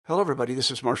Hello, everybody. This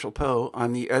is Marshall Poe.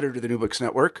 I'm the editor of the New Books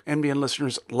Network. NBN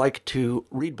listeners like to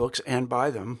read books and buy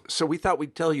them. So we thought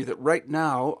we'd tell you that right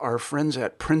now, our friends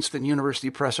at Princeton University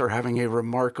Press are having a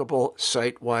remarkable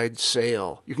site-wide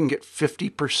sale. You can get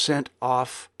 50%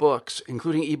 off books,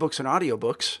 including ebooks and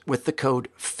audiobooks, with the code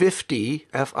 50,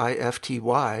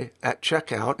 F-I-F-T-Y, at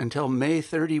checkout until May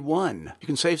 31. You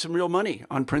can save some real money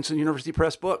on Princeton University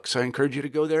Press books. I encourage you to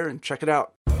go there and check it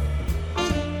out.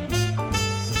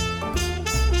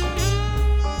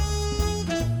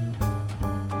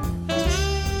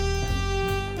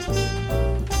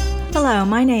 Hello,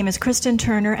 my name is Kristen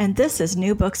Turner, and this is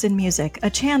New Books in Music, a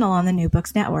channel on the New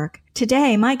Books Network.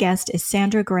 Today, my guest is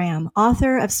Sandra Graham,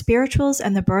 author of Spirituals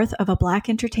and the Birth of a Black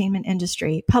Entertainment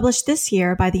Industry, published this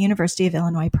year by the University of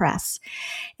Illinois Press.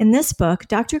 In this book,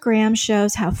 Dr. Graham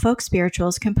shows how folk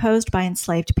spirituals composed by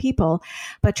enslaved people,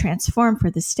 but transformed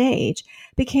for the stage,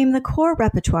 became the core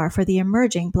repertoire for the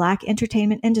emerging Black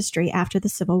entertainment industry after the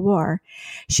Civil War.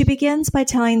 She begins by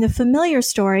telling the familiar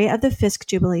story of the Fisk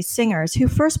Jubilee Singers, who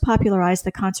first popularized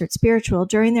the concert spiritual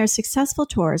during their successful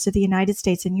tours of the United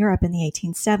States and Europe in the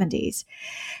 1870s.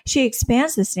 She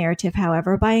expands this narrative,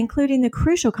 however, by including the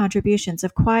crucial contributions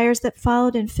of choirs that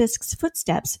followed in Fisk's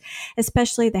footsteps,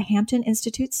 especially the Hampton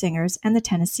Institute Singers and the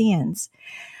Tennesseans.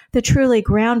 The truly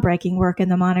groundbreaking work in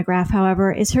the monograph,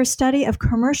 however, is her study of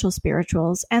commercial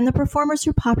spirituals and the performers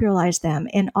who popularized them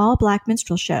in all Black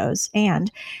minstrel shows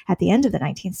and, at the end of the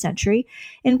 19th century,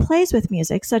 in plays with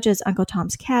music such as Uncle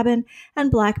Tom's Cabin and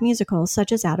Black musicals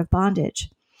such as Out of Bondage.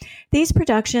 These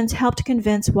productions helped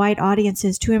convince white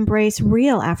audiences to embrace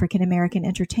real African American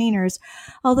entertainers,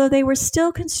 although they were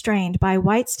still constrained by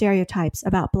white stereotypes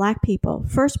about Black people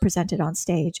first presented on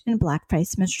stage in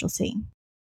blackface minstrelsy.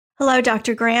 Hello,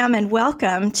 Dr. Graham, and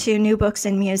welcome to New Books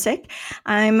in Music.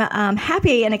 I'm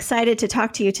happy and excited to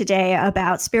talk to you today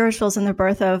about Spirituals and the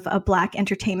Birth of a Black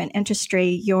Entertainment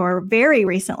Industry, your very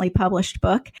recently published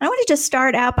book. And I want to just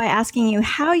start out by asking you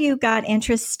how you got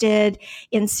interested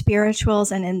in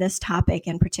spirituals and in this topic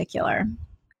in particular.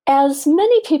 As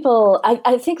many people,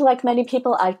 I think like many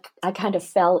people, I kind of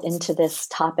fell into this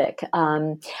topic.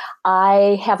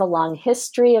 I have a long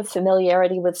history of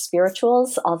familiarity with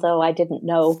spirituals, although I didn't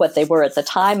know what they were at the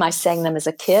time. I sang them as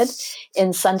a kid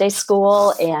in Sunday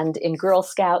school and in Girl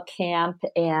Scout camp,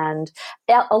 and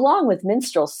along with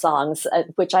minstrel songs,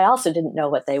 which I also didn't know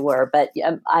what they were. But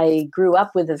I grew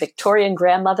up with a Victorian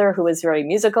grandmother who was very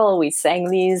musical. We sang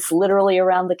these literally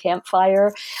around the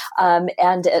campfire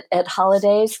and at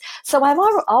holidays. So I've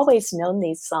always known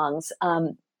these songs.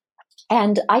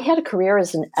 And I had a career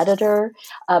as an editor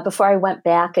before I went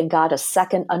back and got a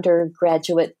second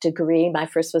undergraduate degree. My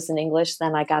first was in English,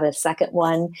 then I got a second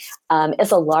one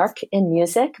as a lark in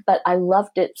music. But I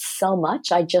loved it so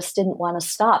much, I just didn't want to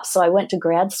stop. So I went to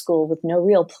grad school with no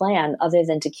real plan other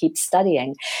than to keep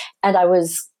studying. And I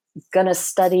was going to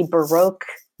study Baroque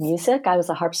music. I was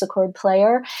a harpsichord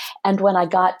player. And when I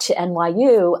got to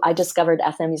NYU, I discovered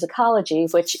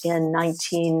ethnomusicology, which in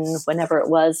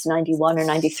 91 or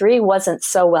 93, wasn't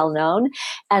so well known.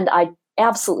 And I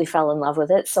absolutely fell in love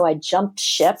with it. So I jumped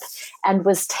ship and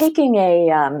was taking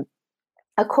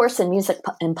a course in music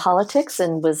and politics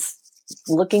and was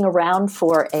looking around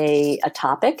for a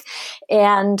topic.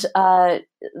 And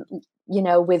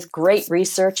with great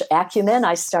research acumen,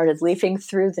 I started leafing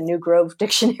through the New Grove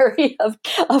Dictionary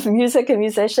of music and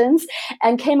musicians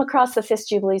and came across the Fisk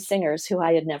Jubilee Singers, who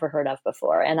I had never heard of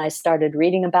before. And I started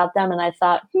reading about them, and I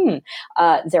thought,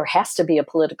 there has to be a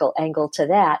political angle to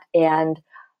that. And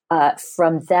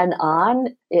from then on,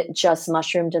 it just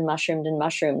mushroomed and mushroomed and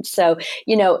mushroomed. So,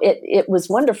 it was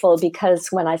wonderful because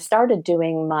when I started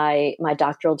doing my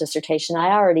doctoral dissertation, I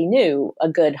already knew a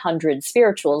good 100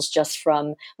 spirituals just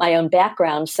from my own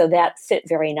background. So that fit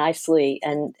very nicely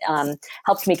and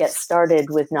helped me get started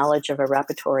with knowledge of a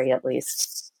repertory, at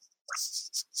least.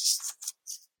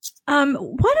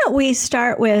 Why don't we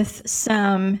start with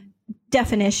some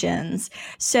definitions?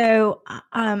 So,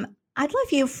 I'd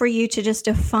love for you to just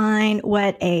define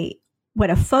what a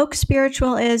folk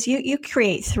spiritual is. You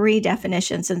create 3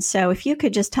 definitions. And so if you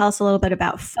could just tell us a little bit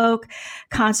about folk,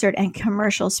 concert, and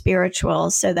commercial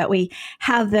spirituals so that we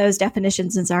have those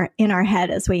definitions in our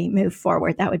head as we move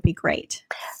forward, that would be great.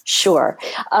 Sure.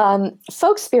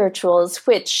 Folk spirituals,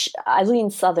 which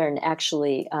Eileen Southern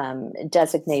actually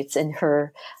designates in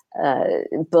her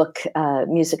book,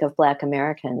 Music of Black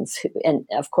Americans. And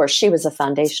of course, she was a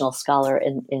foundational scholar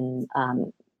in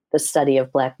the study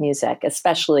of Black music,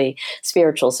 especially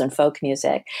spirituals and folk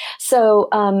music. So,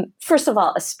 first of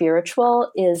all, a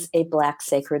spiritual is a Black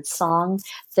sacred song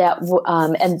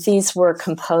and these were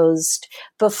composed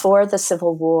before the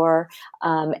Civil War,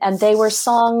 and they were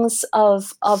songs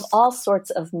of all sorts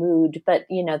of mood. But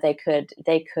they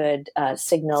could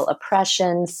signal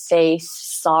oppression, faith,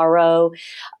 sorrow,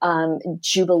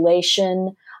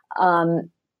 jubilation.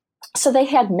 So they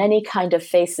had many kind of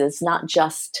faces, not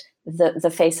just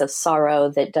the face of sorrow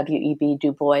that W.E.B.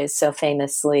 Du Bois so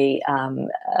famously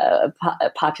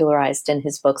popularized in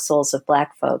his book Souls of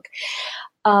Black Folk.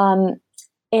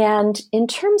 And in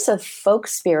terms of folk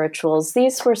spirituals,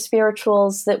 these were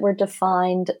spirituals that were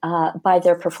defined by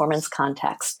their performance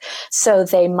context. So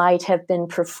they might have been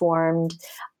performed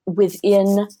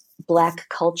within Black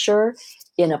culture,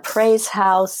 in a praise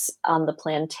house, on the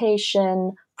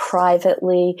plantation,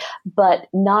 privately, but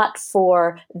not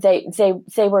for, they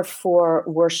were for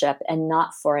worship and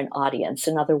not for an audience.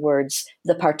 In other words,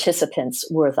 the participants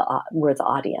were the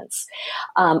audience.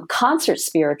 Concert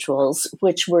spirituals,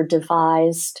 which were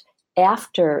devised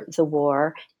after the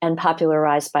war and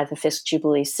popularized by the Fisk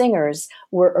Jubilee Singers,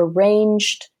 were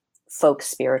arranged folk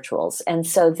spirituals. And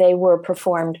so they were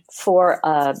performed for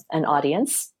an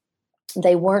audience.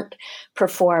 They weren't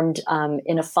performed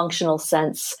in a functional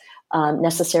sense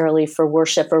necessarily for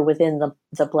worship or within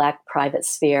the Black private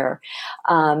sphere.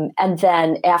 And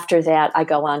then after that, I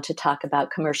go on to talk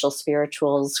about commercial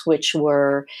spirituals, which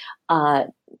were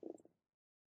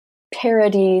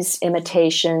parodies,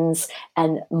 imitations,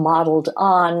 and modeled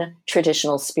on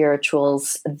traditional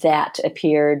spirituals that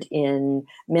appeared in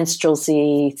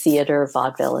minstrelsy, theater,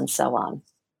 vaudeville, and so on.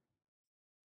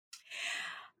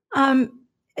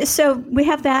 So we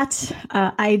have that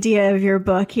idea of your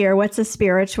book here. What's a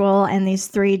spiritual, and these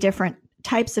three different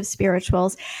types of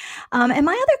spirituals. And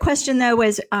my other question, though,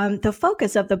 was the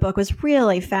focus of the book was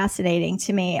really fascinating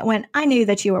to me. When I knew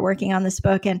that you were working on this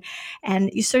book, and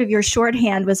you sort of your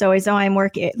shorthand was always, I'm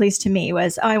working, at least to me,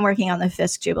 was, I'm working on the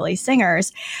Fisk Jubilee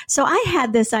Singers. So I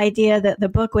had this idea that the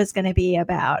book was going to be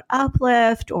about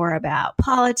uplift or about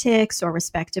politics or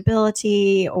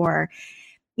respectability or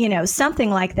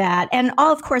something like that. And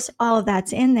of course, all of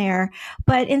that's in there.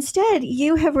 But instead,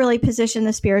 you have really positioned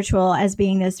the spiritual as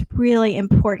being this really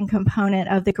important component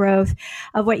of the growth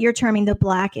of what you're terming the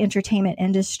Black entertainment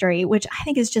industry, which I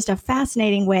think is just a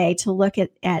fascinating way to look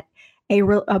at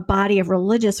a body of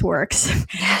religious works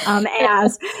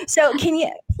as. So can you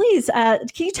please, can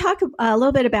you talk a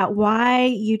little bit about why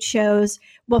you chose,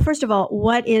 well, first of all,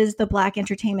 what is the Black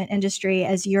entertainment industry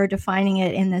as you're defining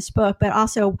it in this book, but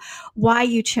also why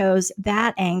you chose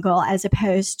that angle as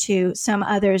opposed to some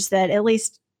others that at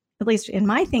least in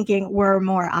my thinking were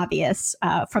more obvious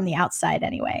from the outside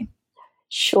anyway?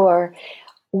 Sure.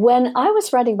 When I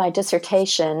was writing my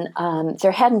dissertation,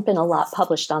 there hadn't been a lot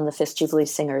published on the Fisk Jubilee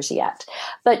Singers yet.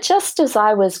 But just as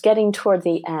I was getting toward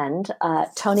the end,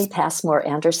 Tony Passmore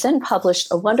Anderson published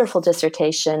a wonderful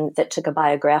dissertation that took a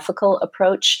biographical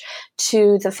approach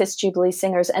to the Fisk Jubilee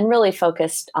Singers and really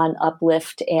focused on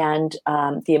Uplift and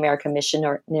the American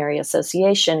Missionary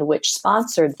Association, which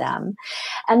sponsored them.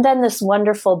 And then this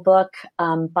wonderful book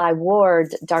by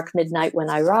Ward, Dark Midnight When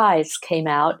I Rise, came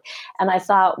out. And I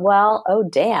thought, well, oh,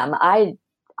 damn, I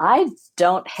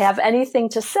don't have anything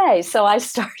to say. So I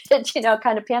started,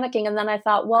 kind of panicking. And then I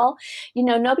thought, well,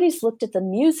 nobody's looked at the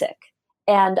music.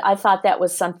 And I thought that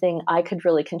was something I could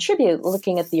really contribute,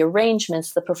 looking at the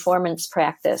arrangements, the performance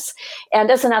practice. And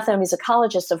as an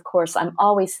ethnomusicologist, of course, I'm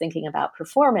always thinking about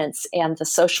performance and the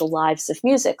social lives of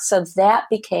music. So that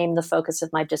became the focus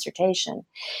of my dissertation.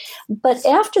 But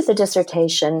after the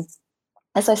dissertation,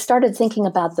 as I started thinking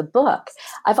about the book,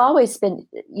 I've always been,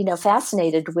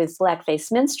 fascinated with blackface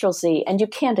minstrelsy, and you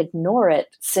can't ignore it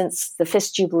since the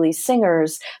Fisk Jubilee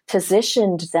Singers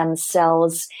positioned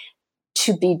themselves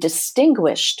to be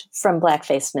distinguished from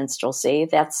blackface minstrelsy.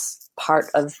 That's part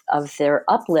of their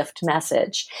uplift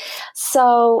message.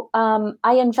 So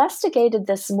I investigated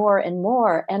this more and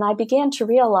more, and I began to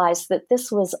realize that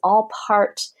this was all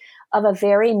part of a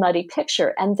very muddy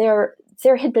picture. And there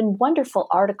had been wonderful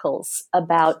articles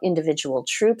about individual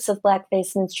troupes of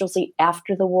blackface minstrelsy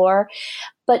after the war,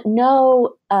 but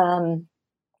no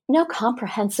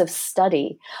comprehensive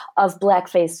study of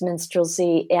blackface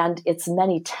minstrelsy and its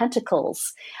many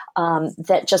tentacles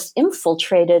that just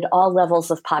infiltrated all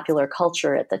levels of popular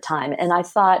culture at the time. And I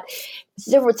thought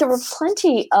there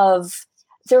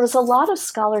was a lot of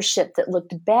scholarship that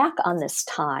looked back on this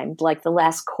time, like the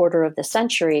last quarter of the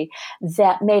century,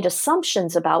 that made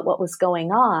assumptions about what was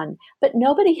going on, but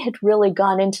nobody had really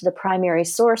gone into the primary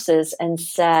sources and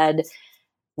said,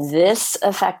 this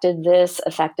affected this,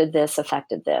 affected this,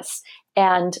 affected this.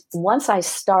 And once I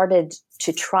started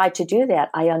to try to do that,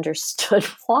 I understood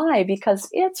why, because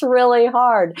it's really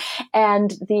hard.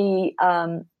 And the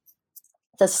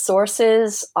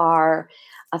sources are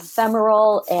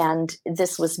ephemeral, and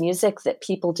this was music that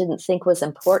people didn't think was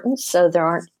important. So there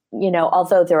aren't,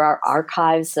 although there are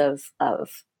archives of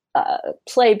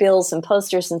playbills and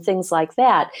posters and things like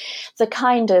that, the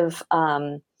kind of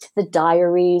the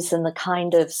diaries and the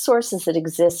kind of sources that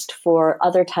exist for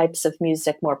other types of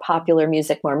music, more popular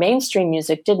music, more mainstream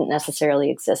music, didn't necessarily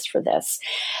exist for this.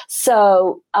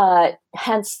 So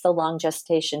hence the long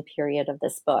gestation period of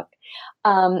this book.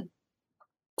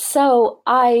 So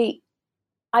I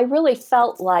really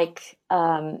felt like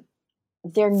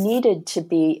there needed to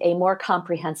be a more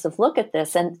comprehensive look at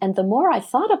this. And the more I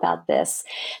thought about this,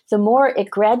 the more it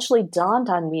gradually dawned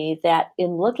on me that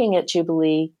in looking at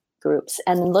Jubilee groups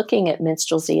and looking at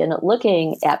minstrelsy and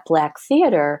looking at Black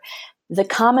theater, the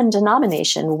common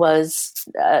denomination was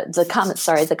the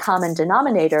common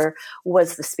denominator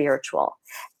was the spiritual.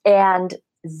 And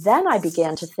then I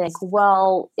began to think,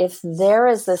 well, if there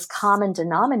is this common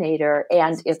denominator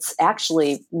and it's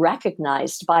actually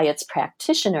recognized by its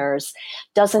practitioners,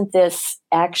 doesn't this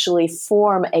actually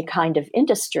form a kind of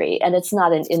industry? And it's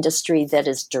not an industry that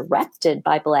is directed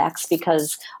by Blacks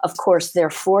because, of course, they're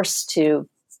forced to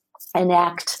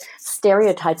enact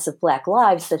stereotypes of Black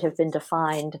lives that have been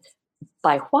defined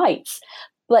by whites.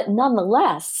 But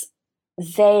nonetheless,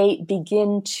 they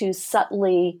begin to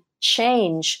subtly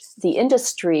change the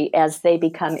industry as they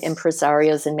become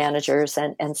impresarios and managers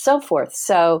and so forth.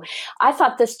 So I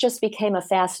thought this just became a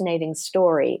fascinating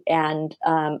story, and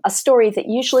a story that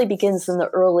usually begins in the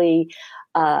early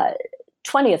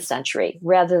 20th century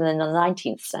rather than the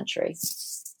 19th century.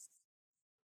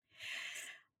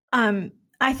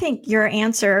 I think your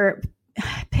answer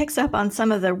picks up on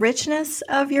some of the richness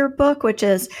of your book, which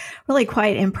is really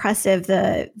quite impressive,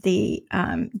 the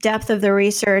depth of the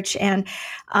research, and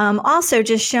also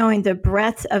just showing the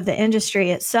breadth of the industry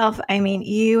itself. I mean,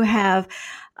 you have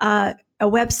a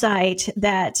website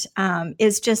that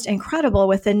is just incredible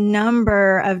with the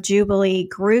number of Jubilee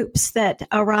groups that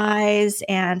arise,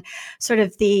 and sort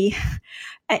of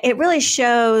it really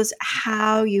shows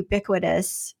how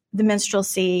ubiquitous the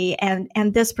minstrelsy and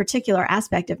this particular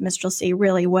aspect of minstrelsy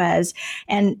really was,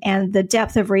 and the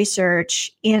depth of research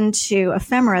into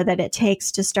ephemera that it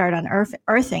takes to start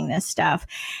unearthing this stuff.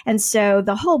 And so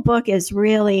the whole book is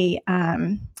really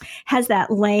has that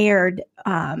layered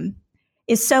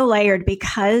is so layered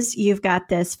because you've got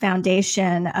this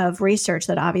foundation of research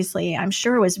that obviously I'm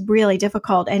sure was really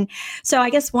difficult. And so I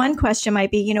guess one question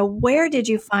might be, where did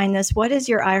you find this? What is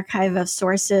your archive of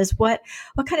sources? What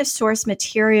kind of source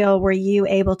material were you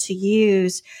able to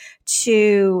use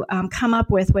to come up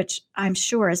with, which I'm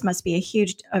sure must be a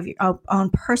huge of your own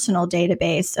personal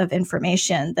database of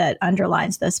information that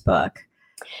underlines this book?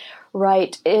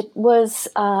 Right. It was,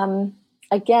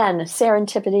 again,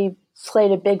 serendipity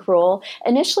played a big role.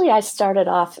 Initially, I started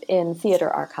off in theater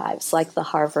archives, like the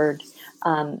Harvard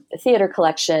Theater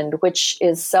Collection, which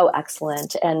is so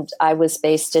excellent. And I was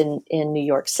based in New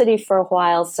York City for a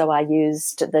while, so I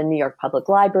used the New York Public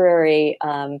Library,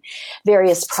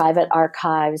 various private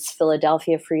archives,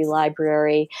 Philadelphia Free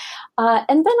Library.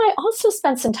 And then I also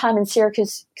spent some time in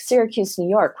Syracuse, New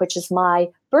York, which is my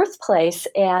birthplace.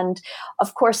 And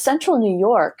of course, Central New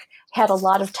York had a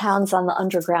lot of towns on the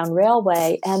Underground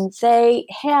Railway, and they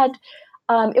had,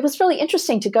 it was really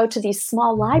interesting to go to these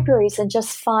small libraries and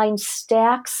just find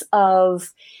stacks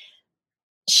of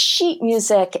sheet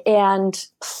music and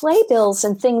playbills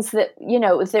and things that,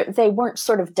 they weren't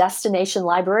sort of destination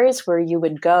libraries where you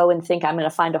would go and think, I'm going to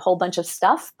find a whole bunch of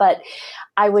stuff, but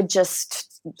I would just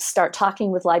start talking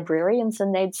with librarians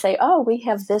and they'd say, oh, we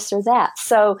have this or that.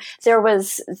 So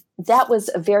that was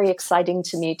very exciting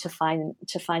to me to find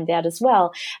that as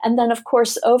well. And then of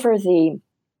course, over the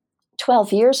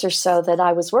 12 years or so that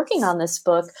I was working on this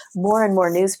book, more and more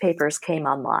newspapers came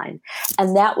online.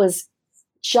 And that was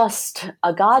just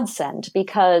a godsend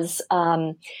because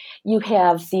you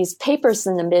have these papers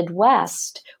in the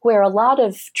Midwest where a lot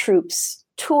of troops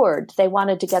toured. They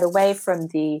wanted to get away from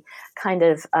the kind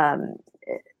of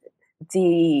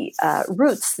the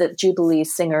roots that Jubilee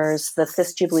singers, the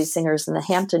Fifth Jubilee singers and the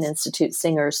Hampton Institute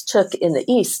singers took in the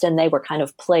East, and they were kind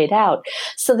of played out.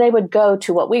 So they would go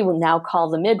to what we would now call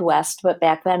the Midwest, but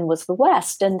back then was the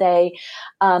West, and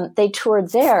they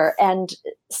toured there. And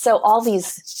so all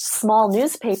these small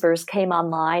newspapers came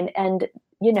online, and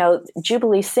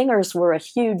Jubilee singers were a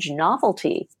huge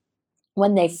novelty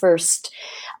when they first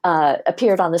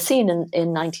appeared on the scene in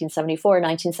 1974,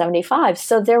 1975.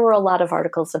 So there were a lot of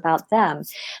articles about them.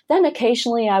 Then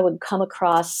occasionally I would come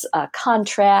across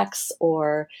contracts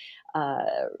or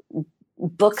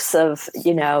books of,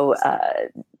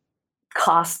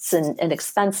 costs and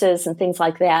expenses and things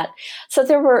like that. So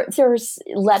there's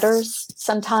letters,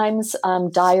 sometimes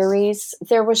diaries.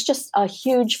 There was just a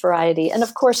huge variety. And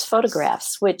of course,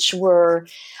 photographs, which were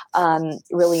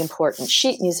really important.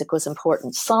 Sheet music was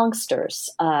important. Songsters.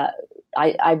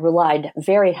 I relied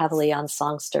very heavily on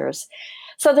songsters.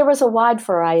 So there was a wide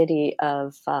variety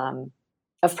of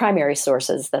primary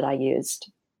sources that I used.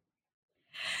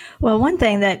 Well, one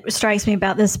thing that strikes me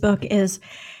about this book is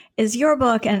your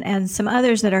book and some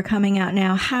others that are coming out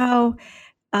now, how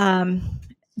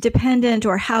dependent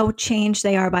or how changed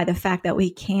they are by the fact that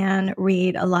we can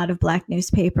read a lot of Black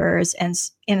newspapers and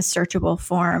in a searchable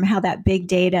form, how that big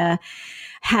data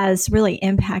has really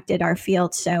impacted our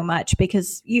field so much,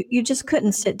 because you just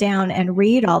couldn't sit down and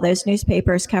read all those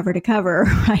newspapers cover to cover,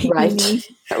 right? Right.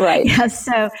 Right. Yeah.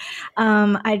 So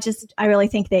I really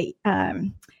think that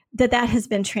has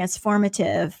been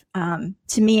transformative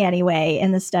to me anyway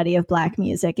in the study of Black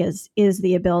music is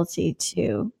the ability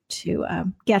to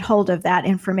get hold of that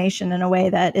information in a way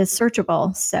that is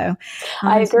searchable. So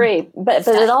I agree, but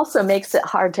it also makes it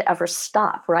hard to ever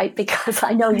stop, right? Because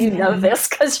I know you know this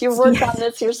because you worked on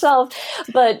this yourself,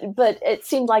 but it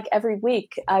seemed like every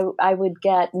week I would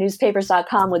get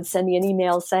newspapers.com would send me an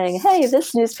email saying, hey,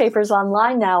 this newspaper's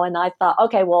online now. And I thought,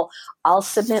 okay, well, I'll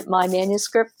submit my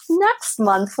manuscript next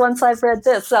month once I've read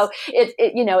this. So it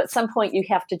at some point you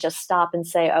have to just stop and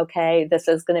say, okay, this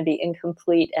is going to be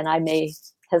incomplete and I may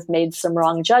have made some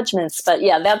wrong judgments. But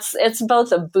yeah, it's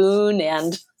both a boon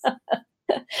and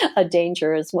a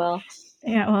danger as well.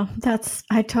 Yeah, well,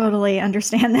 I totally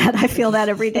understand that. I feel that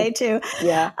every day too.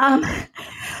 Yeah.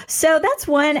 So that's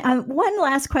one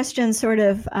last question, sort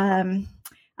of,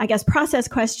 I guess, process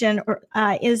question,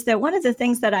 is that one of the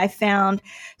things that I found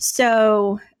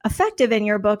so effective in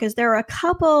your book is there are a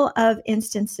couple of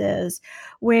instances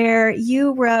where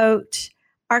you wrote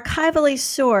archivally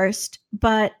sourced,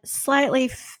 but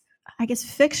slightly, I guess,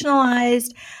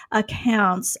 fictionalized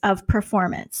accounts of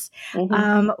performance,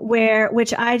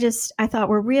 which I thought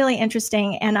were really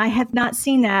interesting. And I have not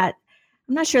seen that.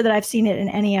 I'm not sure that I've seen it in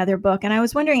any other book. And I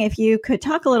was wondering if you could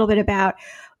talk a little bit about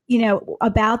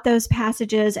those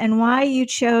passages and why you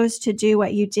chose to do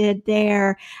what you did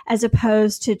there, as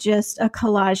opposed to just a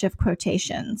collage of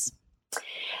quotations.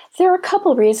 There are a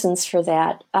couple reasons for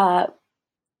that.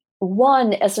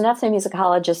 One, as an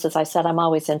ethnomusicologist, as I said, I'm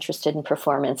always interested in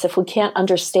performance. If we can't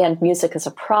understand music as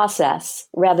a process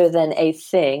rather than a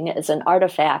thing, as an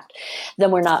artifact,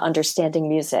 then we're not understanding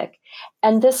music.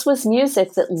 And this was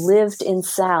music that lived in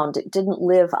sound. It didn't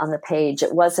live on the page.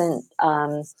 It wasn't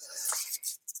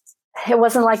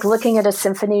like looking at a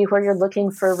symphony where you're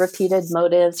looking for repeated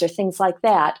motives or things like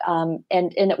that. And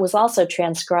it was also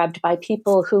transcribed by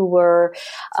people who were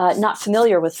not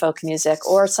familiar with folk music,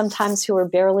 or sometimes who were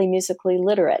barely musically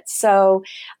literate. So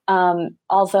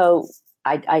although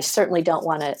I certainly don't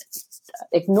want to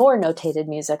ignore notated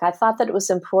music, I thought that it was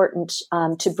important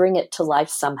to bring it to life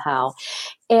somehow.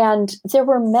 And there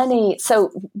were many.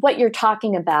 So what you're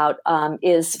talking about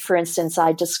is, for instance,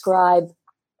 I describe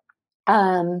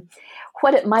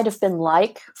what it might have been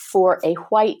like for a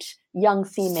white young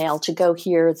female to go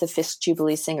hear the Fisk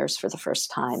Jubilee Singers for the first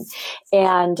time.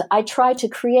 And I tried to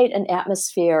create an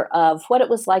atmosphere of what it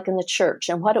was like in the church,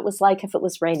 and what it was like if it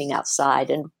was raining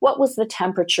outside, and what was the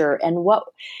temperature, and what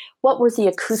were the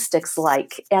acoustics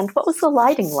like, and what was the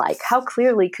lighting like? How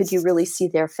clearly could you really see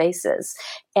their faces?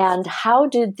 And how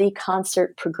did the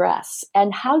concert progress?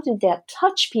 And how did that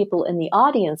touch people in the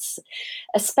audience,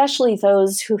 especially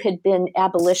those who had been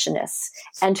abolitionists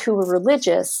and who were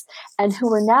religious and who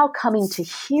were now coming to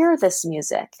hear this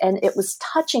music, and it was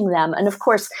touching them. And of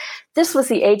course, this was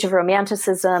the age of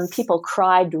Romanticism. People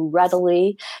cried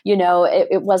readily.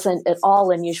 It wasn't at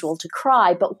all unusual to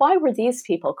cry, but why were these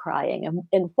people crying,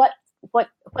 and what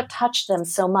touched them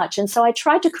so much? And so I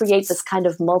tried to create this kind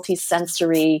of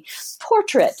multi-sensory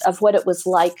portrait of what it was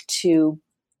like to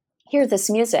hear this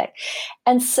music.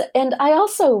 And I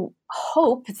also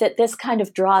hope that this kind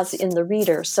of draws in the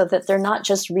reader, so that they're not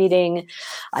just reading,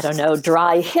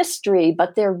 dry history,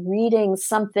 but they're reading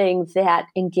something that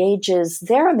engages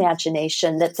their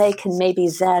imagination, that they can maybe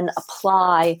then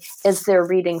apply as they're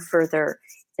reading further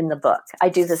in the book. I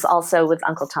do this also with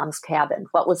Uncle Tom's Cabin.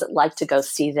 What was it like to go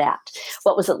see that?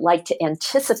 What was it like to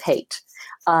anticipate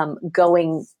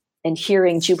going and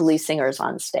hearing Jubilee singers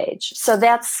on stage. So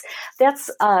that's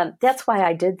why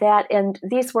I did that. And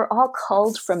these were all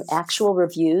culled from actual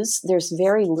reviews. There's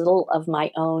very little of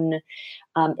my own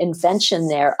invention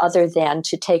there, other than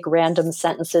to take random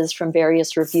sentences from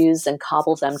various reviews and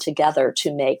cobble them together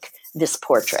to make this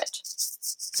portrait.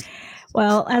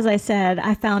 Well, as I said,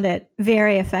 I found it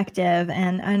very effective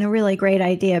and a really great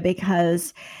idea,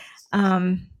 because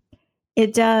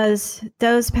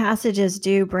those passages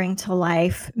do bring to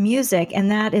life music,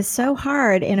 and that is so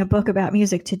hard in a book about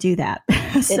music to do that.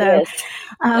 So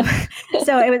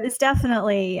it's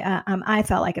definitely, I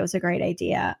felt like it was a great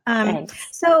idea.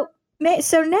 So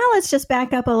now let's just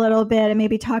back up a little bit and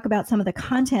maybe talk about some of the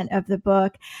content of the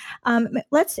book.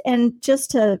 And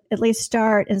just to at least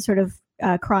start in sort of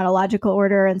chronological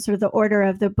order and sort of the order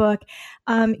of the book,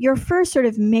 your first sort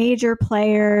of major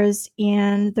players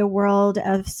in the world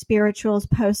of spirituals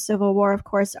post-Civil War, of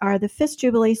course, are the Fisk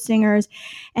Jubilee Singers,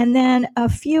 and then a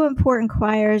few important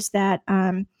choirs that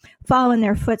follow in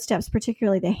their footsteps,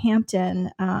 particularly the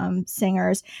Hampton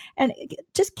Singers. And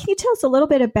just can you tell us a little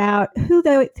bit about who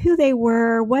they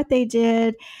were, what they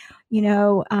did?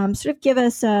 Sort of give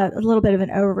us a little bit of an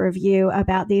overview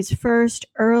about these first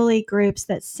early groups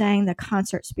that sang the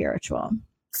concert spiritual.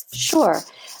 Sure.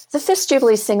 The Fisk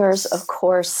Jubilee Singers, of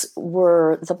course,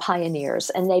 were the pioneers,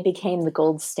 and they became the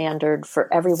gold standard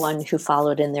for everyone who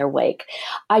followed in their wake.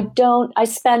 I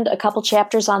spend a couple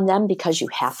chapters on them because you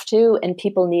have to, and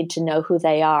people need to know who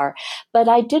they are. But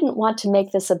I didn't want to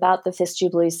make this about the Fisk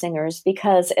Jubilee Singers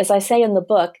because, as I say in the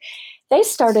book, they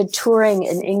started touring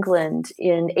in England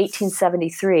in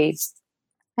 1873,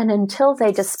 and until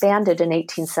they disbanded in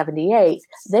 1878,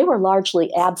 they were largely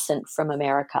absent from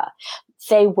America.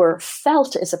 They were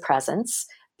felt as a presence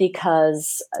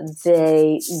because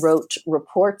they wrote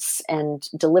reports and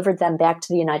delivered them back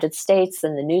to the United States,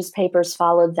 and the newspapers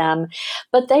followed them,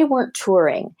 but they weren't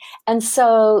touring. And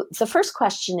so the first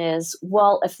question is,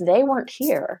 well, if they weren't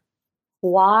here,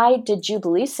 why did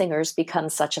Jubilee singers become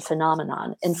such a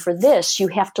phenomenon? And for this, you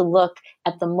have to look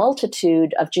at the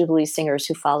multitude of Jubilee singers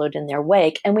who followed in their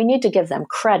wake, and we need to give them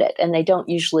credit, and they don't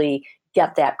usually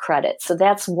get that credit. So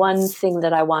that's one thing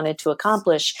that I wanted to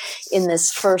accomplish in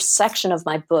this first section of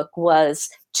my book, was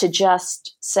to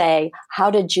just say,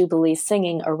 how did Jubilee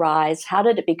singing arise? How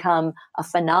did it become a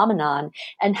phenomenon?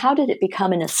 And how did it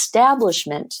become an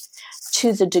establishment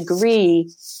to the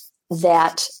degree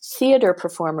that theater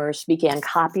performers began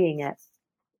copying it?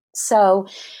 So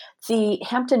the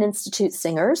Hampton Institute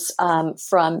Singers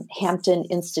from Hampton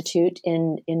Institute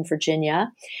in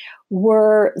Virginia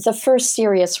were the first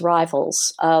serious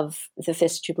rivals of the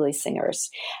Fisk Jubilee Singers.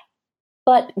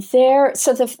 But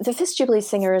the Fisk Jubilee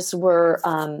Singers were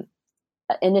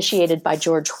initiated by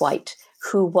George White,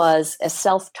 who was a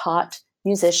self-taught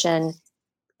musician,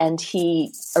 and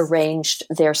he arranged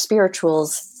their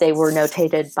spirituals. They were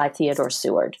notated by Theodore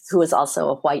Seward, who was also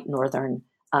a white Northern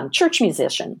church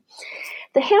musician.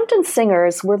 The Hampton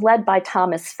Singers were led by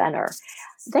Thomas Fenner.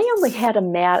 They only had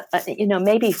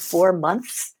maybe 4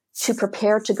 months to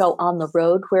prepare to go on the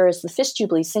road, whereas the Fisk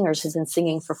Jubilee Singers had been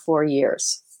singing for 4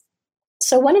 years.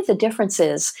 So one of the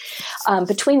differences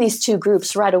between these two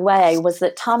groups right away was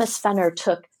that Thomas Fenner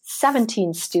took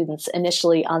 17 students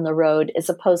initially on the road, as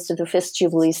opposed to the Fisk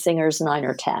Jubilee Singers 9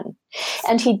 or 10.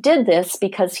 And he did this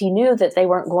because he knew that they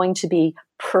weren't going to be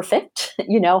perfect,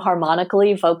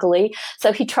 harmonically, vocally.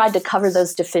 So he tried to cover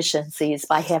those deficiencies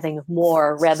by having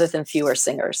more rather than fewer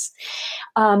singers.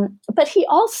 But he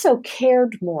also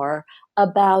cared more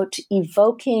about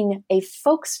evoking a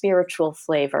folk spiritual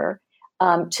flavor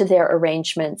to their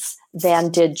arrangements than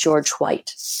did George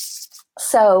White.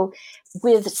 So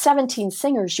with 17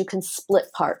 singers, you can split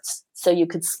parts. So you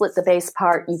could split the bass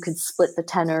part, you could split the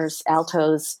tenors,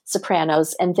 altos,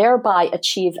 sopranos, and thereby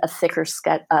achieve a thicker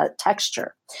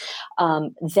texture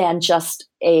than just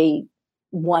a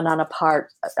one on a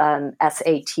part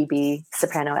SATB,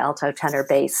 soprano, alto, tenor,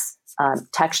 bass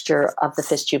texture of the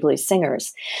Fisk Jubilee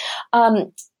Singers.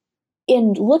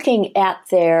 In looking at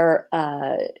their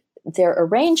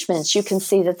arrangements, you can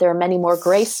see that there are many more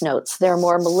grace notes. There are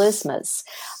more melismas.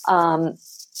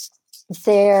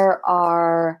 There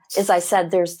are, as I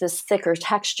said, there's this thicker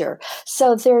texture.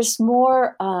 So there's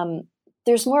more of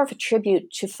a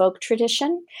tribute to folk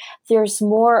tradition. There's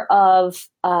more of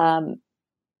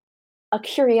a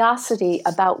curiosity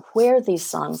about where these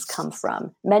songs come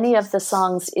from. Many of the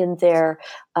songs in their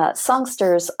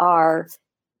songsters are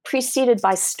preceded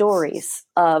by stories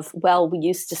of, well, we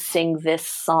used to sing this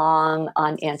song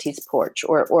on Auntie's porch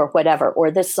or whatever,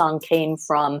 or this song came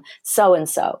from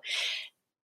so-and-so.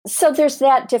 So there's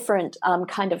that different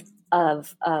kind of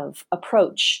of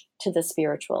approach to the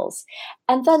spirituals.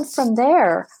 And then from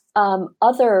there,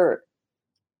 other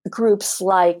groups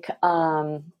like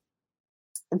the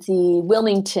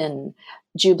Wilmington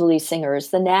Jubilee Singers,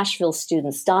 the Nashville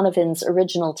students, Donovan's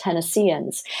Original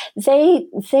Tennesseans, they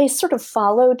sort of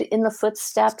followed in the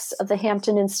footsteps of the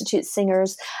Hampton Institute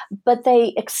Singers, but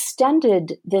they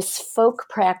extended this folk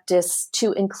practice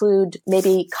to include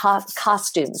maybe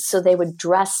costumes. So they would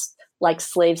dress like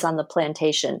slaves on the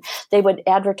plantation. They would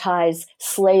advertise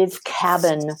slave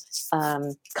cabin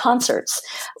concerts,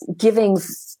 giving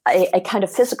a kind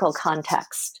of physical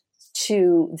context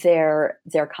to their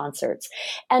concerts.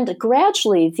 And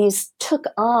gradually, these took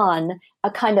on a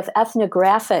kind of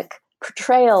ethnographic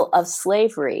portrayal of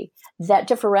slavery that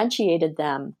differentiated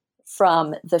them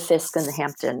from the Fisk and the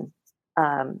Hampton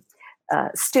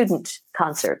student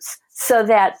concerts. So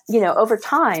that, over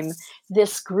time,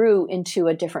 this grew into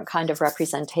a different kind of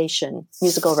representation,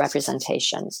 musical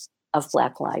representation of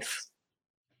Black life.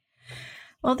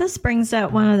 Well, this brings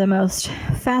up one of the most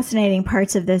fascinating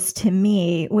parts of this to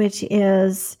me, which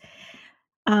is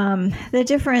the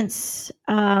difference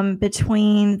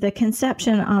between the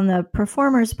conception on the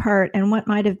performer's part and what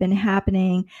might have been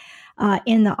happening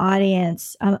in the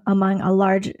audience among a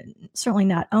large, certainly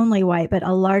not only white, but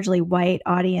a largely white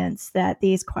audience that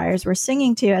these choirs were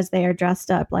singing to as they are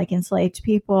dressed up like enslaved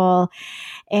people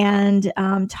and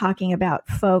talking about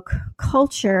folk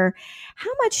culture.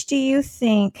 How much do you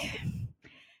think,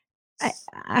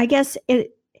 I guess, how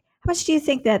much do you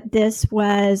think that this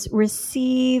was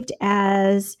received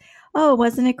as, oh,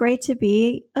 wasn't it great to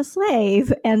be a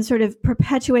slave, and sort of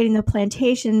perpetuating the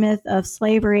plantation myth of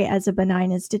slavery as a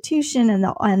benign institution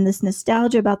and this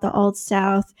nostalgia about the Old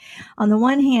South on the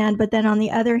one hand, but then on the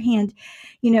other hand,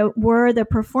 were the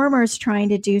performers trying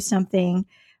to do something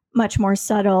much more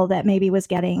subtle that maybe was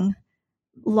getting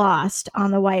lost on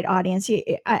the white audience?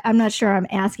 I'm not sure I'm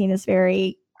asking this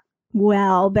very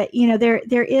well, but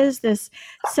there is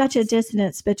such a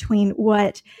dissonance between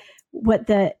what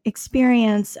the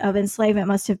experience of enslavement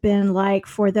must have been like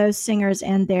for those singers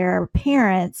and their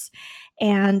parents,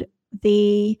 and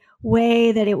the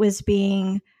way that it was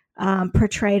being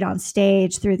portrayed on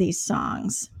stage through these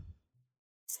songs.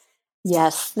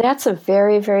 Yes, that's a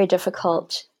very, very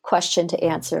difficult question to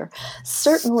answer.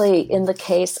 Certainly in the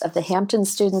case of the Hampton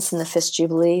students and the Fisk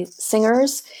Jubilee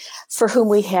Singers, for whom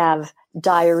we have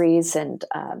diaries and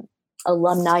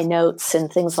alumni notes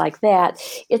and things like that,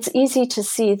 it's easy to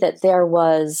see that there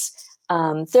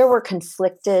were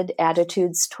conflicted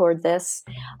attitudes toward this.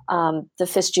 The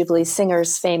Fisk Jubilee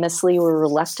Singers famously were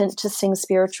reluctant to sing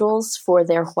spirituals for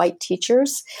their white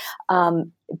teachers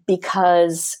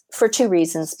because, for two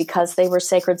reasons, because they were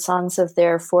sacred songs of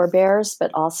their forebears,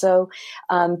 but also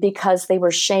because they were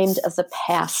ashamed of the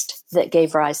past that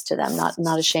gave rise to them,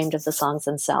 not ashamed of the songs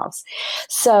themselves.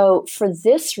 So for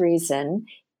this reason,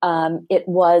 it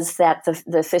was that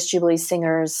the Fisk Jubilee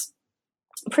Singers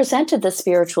presented the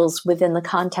spirituals within the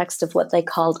context of what they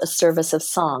called a service of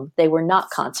song. They were not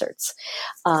concerts.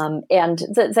 And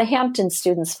the Hampton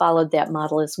students followed that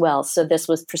model as well. So this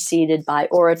was preceded by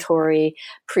oratory,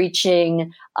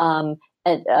 preaching,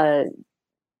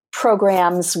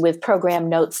 programs with program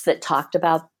notes that talked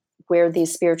about where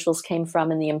these spirituals came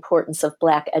from and the importance of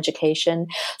Black education.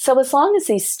 So as long as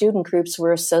these student groups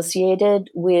were associated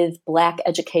with Black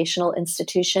educational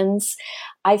institutions,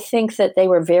 I think that they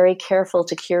were very careful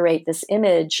to curate this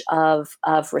image of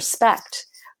respect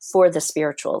for the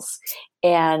spirituals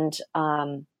and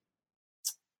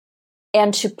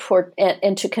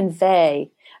to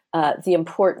convey the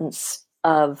importance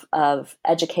of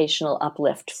educational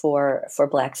uplift for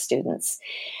Black students.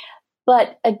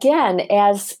 But again,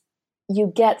 as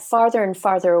you get farther and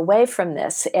farther away from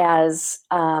this, as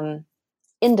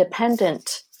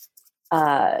independent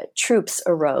troops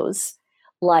arose,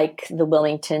 like the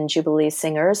Wilmington Jubilee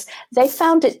Singers, they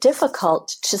found it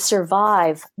difficult to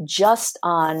survive just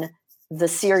on the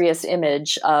serious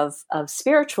image of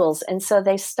spirituals. And so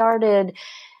they started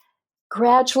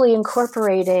gradually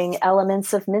incorporating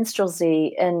elements of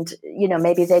minstrelsy, and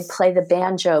maybe they'd play the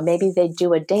banjo, maybe they'd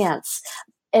do a dance.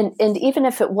 And even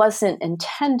if it wasn't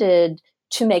intended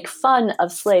to make fun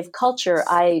of slave culture,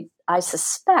 I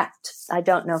suspect, I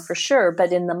don't know for sure,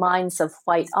 but in the minds of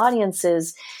white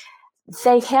audiences,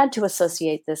 they had to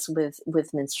associate this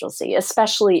with minstrelsy,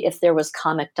 especially if there was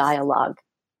comic dialogue.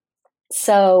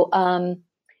 So,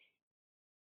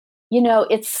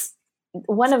 it's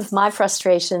one of my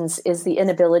frustrations is the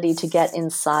inability to get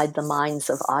inside the minds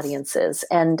of audiences.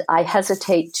 And I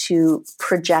hesitate to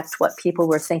project what people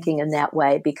were thinking in that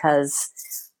way because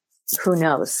who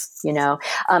knows,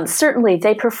 certainly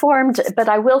they performed, but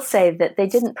I will say that they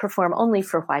didn't perform only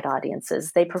for white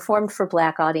audiences. They performed for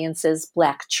Black audiences,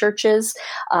 Black churches,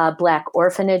 Black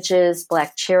orphanages,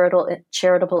 Black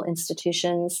charitable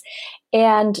institutions.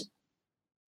 And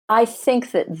I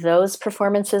think that those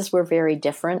performances were very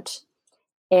different.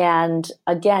 And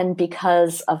again,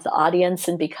 because of the audience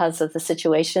and because of the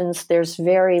situations, there's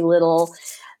very little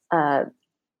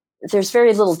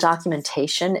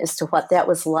documentation as to what that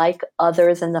was like,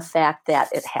 other than the fact that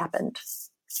it happened.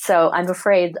 So I'm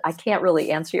afraid I can't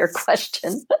really answer your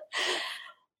question.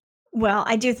 Well,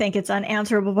 I do think it's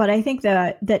unanswerable, but I think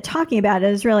that talking about it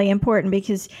is really important,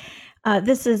 because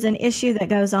this is an issue that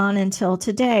goes on until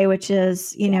today, which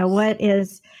is, what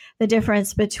is the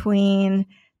difference between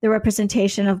the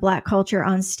representation of Black culture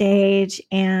on stage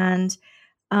and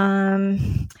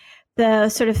the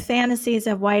sort of fantasies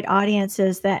of white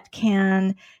audiences that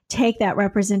can take that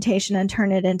representation and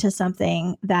turn it into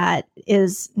something that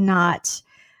is not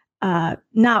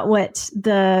what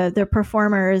the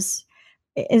performers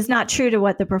is not true to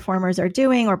what the performers are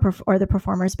doing or the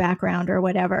performer's background or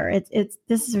whatever.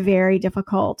 This is a very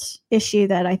difficult issue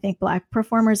that I think Black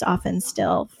performers often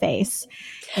still face.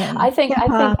 I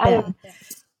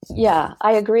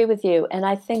agree with you. And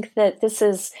I think that this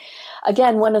is,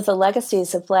 again, one of the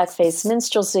legacies of blackface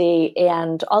minstrelsy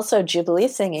and also Jubilee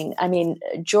singing. I mean,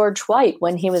 George White,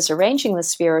 when he was arranging the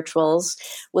spirituals,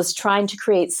 was trying to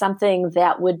create something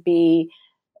that would be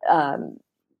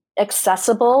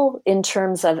accessible in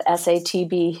terms of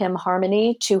SATB hymn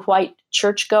harmony to white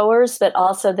churchgoers, but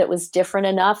also that was different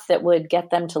enough that would get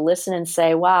them to listen and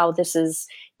say, wow, this is,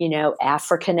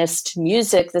 Africanist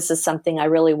music. This is something I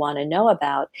really want to know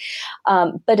about.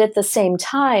 But at the same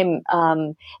time,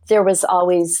 there was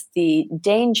always the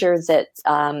danger that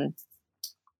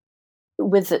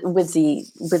with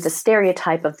the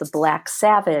stereotype of the Black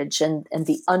savage and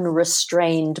the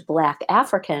unrestrained Black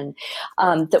African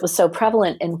that was so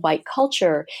prevalent in white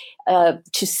culture,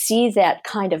 to see that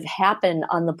kind of happen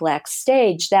on the Black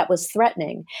stage, that was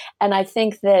threatening. And I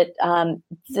think that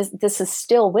this is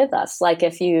still with us. Like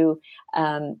if you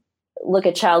look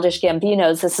at Childish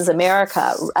Gambino's This Is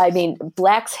America, I mean,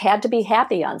 Blacks had to be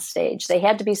happy on stage. They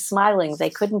had to be smiling.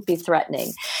 They couldn't be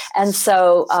threatening. And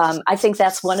so I think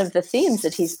that's one of the themes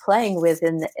that he's playing with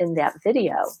in that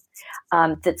video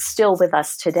that's still with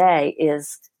us today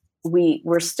is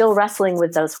we're still wrestling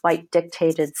with those white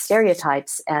dictated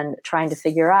stereotypes and trying to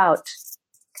figure out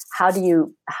how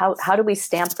do we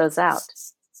stamp those out?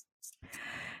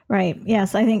 Right.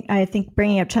 Yes, I think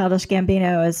bringing up Childish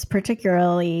Gambino is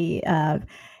particularly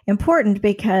important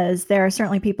because there are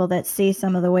certainly people that see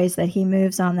some of the ways that he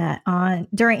moves in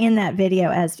that video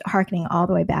as harkening all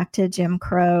the way back to Jim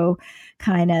Crow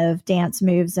kind of dance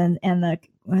moves and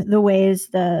the ways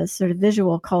the sort of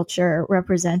visual culture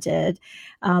represented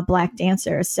Black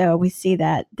dancers. So we see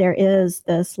that there is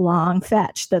this long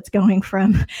fetch that's going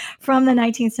from the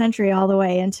 19th century all the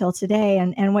way until today.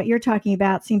 And what you're talking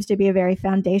about seems to be a very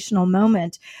foundational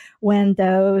moment when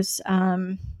those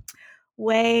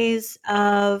ways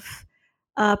of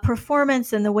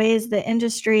performance and the ways the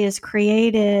industry is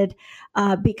created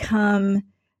become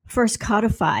first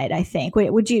codified, I think.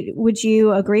 Would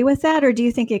you agree with that, or do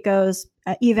you think it goes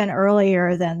even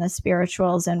earlier than the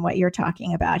spirituals and what you're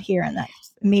talking about here in the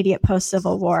immediate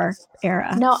post-Civil War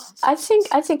era? No, I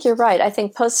think you're right. I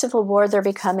think post-Civil War they're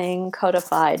becoming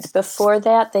codified. Before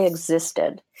that, they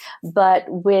existed, but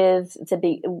with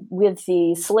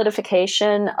the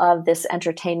solidification of this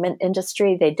entertainment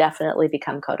industry, they definitely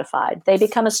become codified. They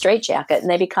become a straitjacket,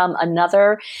 and they become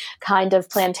another kind of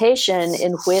plantation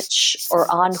in which or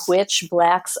on which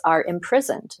Blacks are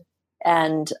imprisoned.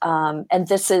 And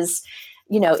this is,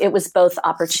 it was both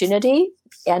opportunity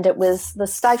and it was the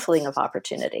stifling of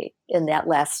opportunity in that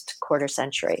last quarter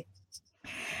century.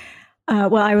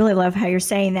 Well, I really love how you're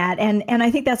saying that. And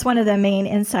I think that's one of the main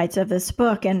insights of this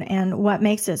book and what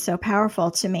makes it so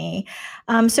powerful to me.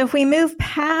 So if we move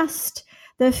past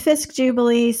the Fisk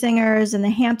Jubilee singers and the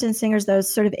Hampton singers,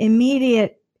 those sort of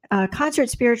immediate concert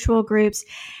spiritual groups,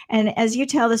 and as you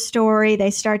tell the story,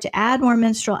 they start to add more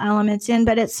minstrel elements in.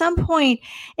 But at some point,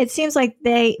 it seems like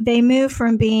they move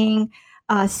from being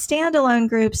standalone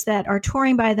groups that are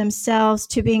touring by themselves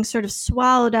to being sort of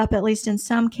swallowed up, at least in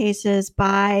some cases,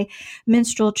 by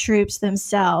minstrel troupes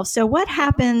themselves. So what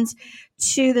happens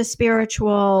to the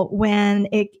spiritual when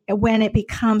it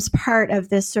becomes part of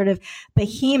this sort of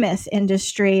behemoth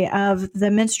industry of the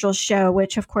minstrel show,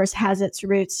 which of course has its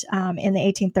roots in the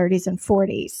 1830s and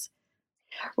 40s?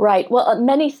 Right. Well,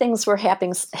 many things were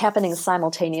happening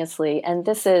simultaneously, and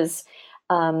this is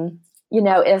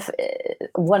if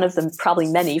one of the probably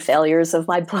many failures of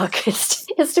my book is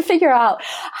to figure out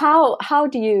how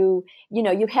do you,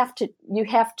 you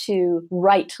have to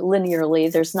write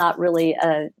linearly. There's not really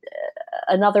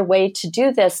another way to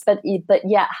do this, but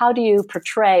yet how do you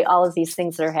portray all of these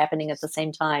things that are happening at the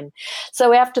same time?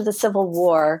 So after the Civil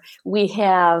War, we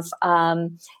have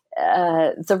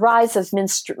the rise of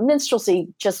minstrelsy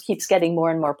just keeps getting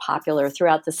more and more popular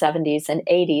throughout the 70s and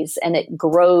 80s, and it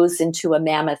grows into a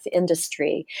mammoth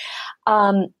industry.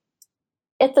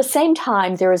 At the same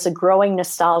time, there is a growing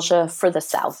nostalgia for the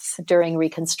South during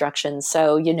Reconstruction.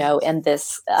 So, and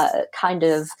this kind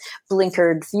of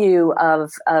blinkered view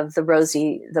of the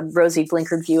rosy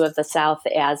blinkered view of the South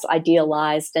as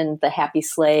idealized, and the happy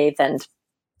slave and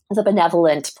the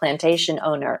benevolent plantation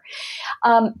owner.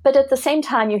 But at the same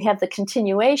time, you have the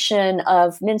continuation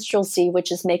of minstrelsy,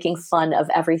 which is making fun of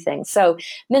everything. So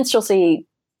minstrelsy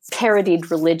parodied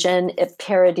religion, it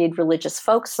parodied religious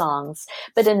folk songs.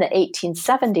 But in the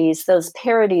 1870s, those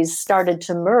parodies started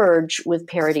to merge with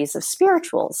parodies of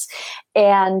spirituals.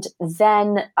 And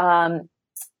then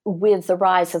with the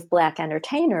rise of Black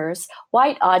entertainers,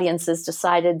 white audiences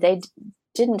decided they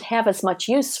didn't have as much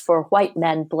use for white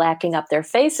men blacking up their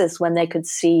faces when they could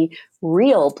see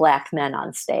real Black men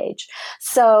on stage.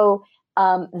 So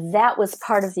that was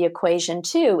part of the equation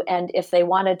too. And if they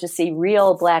wanted to see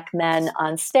real Black men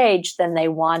on stage, then they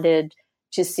wanted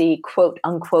to see quote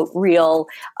unquote real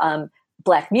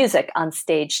Black music on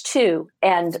stage too.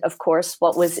 And of course,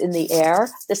 what was in the air?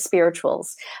 The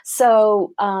spirituals.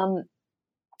 So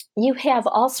you have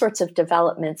all sorts of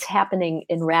developments happening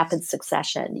in rapid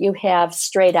succession. You have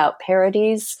straight out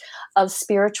parodies of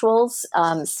spirituals.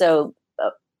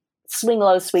 Swing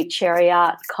Low, Sweet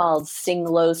Chariot, called Sing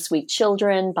Low, Sweet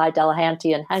Children by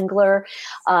Delahanty and Hengler.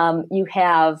 You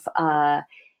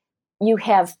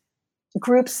have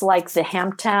groups like the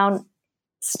Hamptown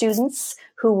Students,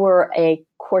 who were a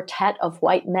quartet of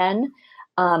white men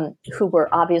who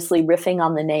were obviously riffing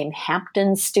on the name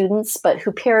Hampton Students, but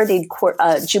who parodied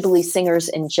Jubilee singers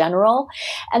in general.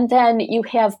 And then you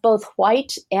have both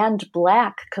white and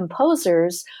Black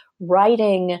composers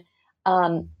writing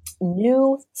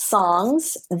new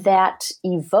songs that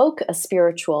evoke a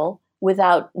spiritual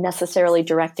without necessarily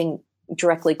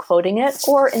directly quoting it,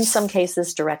 or in some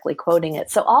cases directly quoting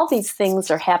it. So all these things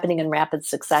are happening in rapid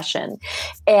succession,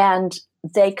 and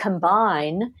they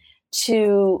combine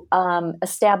to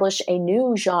establish a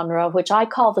new genre, which I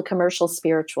call the commercial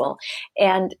spiritual.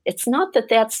 And it's not that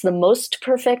that's the most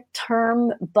perfect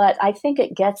term, but I think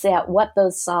it gets at what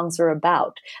those songs are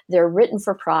about. They're written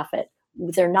for profit.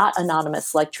 They're not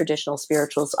anonymous like traditional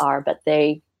spirituals are, but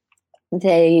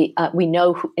we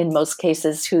know in most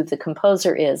cases who the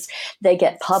composer is. They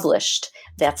get published.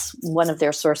 That's one of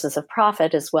their sources of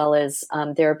profit, as well as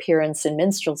their appearance in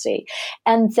minstrelsy.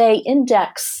 And they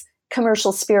index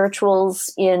commercial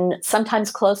spirituals in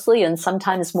sometimes closely and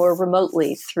sometimes more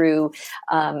remotely through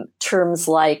terms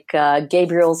like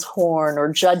Gabriel's Horn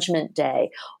or Judgment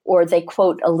Day, or they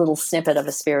quote a little snippet of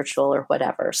a spiritual or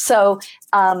whatever. So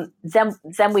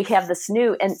then we have this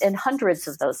new, and hundreds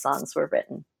of those songs were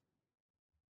written.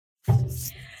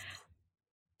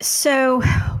 So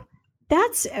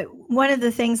that's one of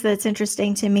the things that's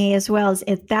interesting to me as well, is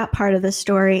that part of the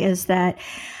story is that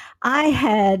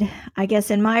I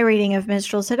guess in my reading of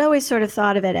minstrels, had always sort of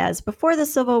thought of it as before the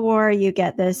Civil War, you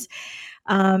get this,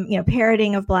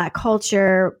 parodying of Black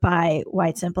culture by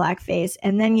whites in blackface.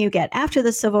 And then you get after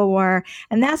the Civil War,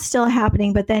 and that's still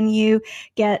happening. But then you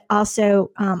get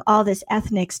also all this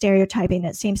ethnic stereotyping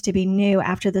that seems to be new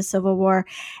after the Civil War.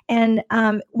 And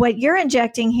what you're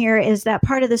injecting here is that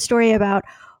part of the story about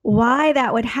why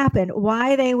that would happen,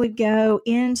 why they would go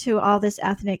into all this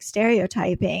ethnic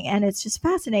stereotyping. And it's just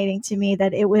fascinating to me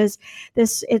that it was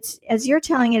this, it's, as you're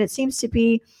telling it, it seems to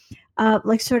be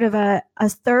like sort of a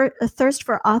thirst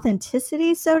for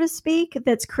authenticity, so to speak,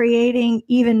 that's creating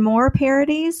even more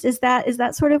parodies. Is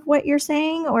that sort of what you're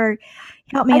saying, or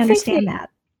help me understand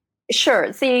that?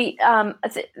 Sure.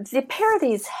 The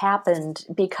parodies happened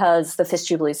because the Fisk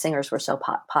Jubilee Singers were so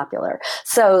popular.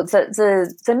 So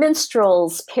the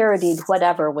minstrels parodied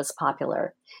whatever was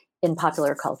popular in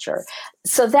popular culture.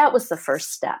 So that was the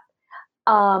first step.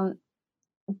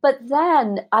 But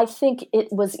then I think it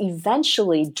was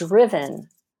eventually driven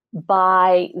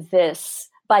by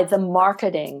the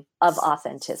marketing of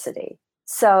authenticity.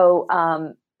 So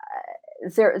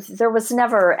there was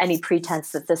never any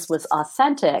pretense that this was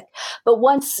authentic. But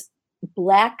once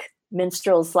Black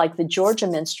minstrels like the Georgia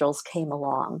minstrels came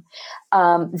along,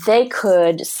 they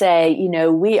could say,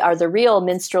 we are the real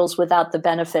minstrels without the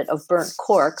benefit of burnt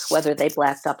cork, whether they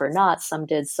blacked up or not. Some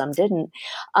did, some didn't.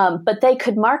 But they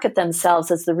could market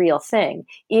themselves as the real thing.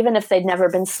 Even if they'd never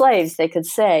been slaves, they could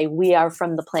say, we are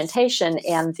from the plantation,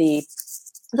 and the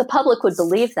public would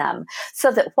believe them.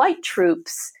 So that white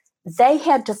troops, they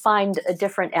had to find a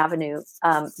different avenue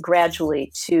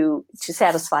gradually to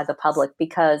satisfy the public,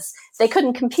 because they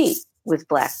couldn't compete with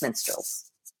black minstrels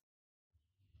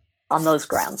on those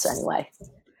grounds anyway.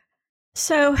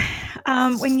 So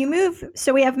when you move,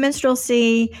 so we have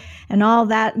minstrelsy and all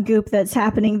that goop that's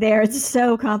happening there. It's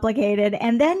so complicated.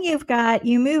 And then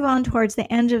you move on towards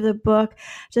the end of the book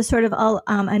to sort of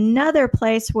another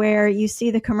place where you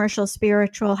see the commercial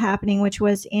spiritual happening, which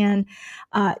was in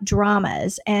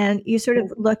dramas. And you sort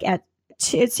of look at,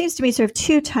 it seems to me, sort of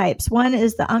two types. One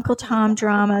is the Uncle Tom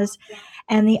dramas,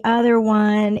 and the other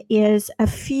one is a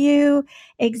few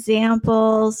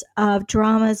examples of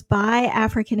dramas by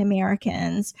African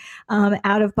Americans.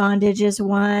 Out of Bondage is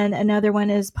one. Another one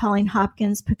is Pauline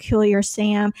Hopkins' Peculiar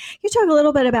Sam. Can you talk a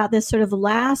little bit about this sort of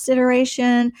last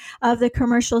iteration of the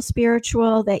commercial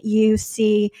spiritual that you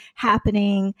see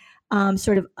happening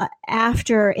sort of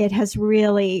after it has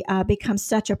really become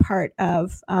such a part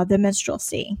of the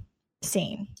minstrelsy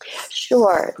scene?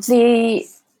 Sure.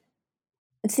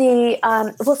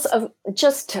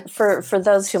 Just for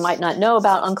those who might not know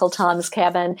about Uncle Tom's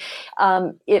Cabin,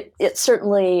 it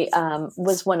certainly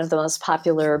was one of the most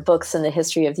popular books in the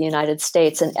history of the United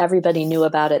States, and everybody knew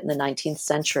about it in the 19th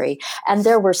century. And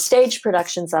there were stage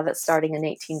productions of it starting in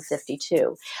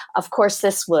 1852. Of course,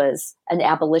 this was an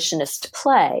abolitionist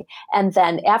play. And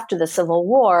then after the Civil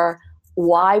War,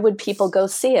 why would people go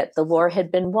see it? The war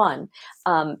had been won.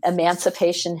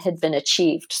 Emancipation had been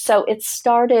achieved. So it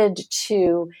started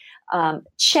to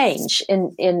change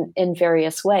in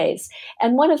various ways.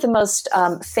 And one of the most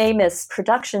famous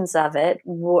productions of it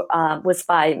was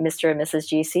by Mr. and Mrs.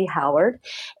 G.C. Howard.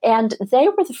 And they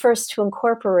were the first to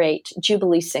incorporate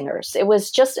Jubilee singers. It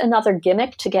was just another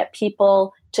gimmick to get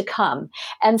people to come.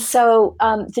 And so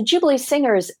the Jubilee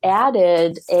singers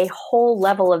added a whole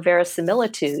level of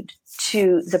verisimilitude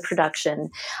to the production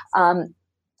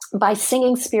by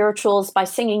singing spirituals, by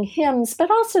singing hymns, but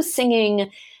also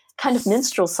singing kind of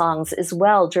minstrel songs as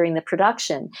well during the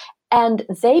production. And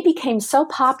they became so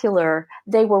popular,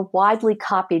 they were widely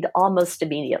copied almost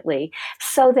immediately,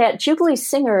 so that Jubilee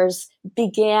singers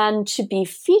began to be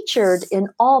featured in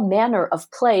all manner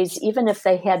of plays, even if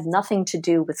they had nothing to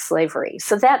do with slavery.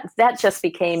 So that just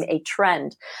became a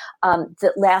trend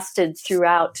that lasted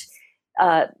throughout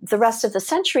the rest of the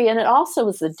century. And it also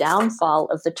was the downfall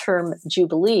of the term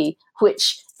Jubilee,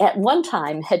 which at one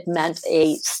time had meant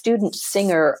a student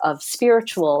singer of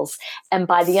spirituals, and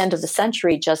by the end of the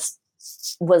century just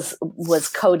was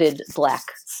coded black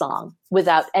song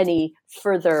without any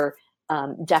further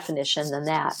definition than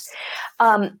that.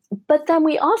 But then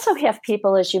we also have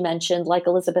people, as you mentioned, like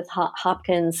Elizabeth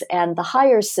Hopkins and the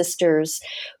Hyers sisters,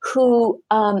 who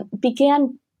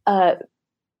began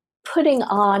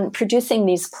producing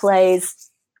these plays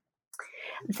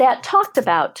that talked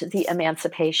about the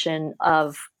emancipation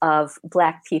of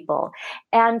Black people.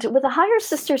 And with the Hyers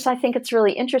sisters, I think it's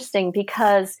really interesting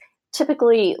because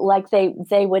typically, like they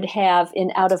would have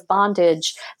in Out of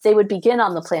Bondage, they would begin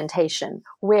on the plantation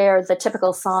where the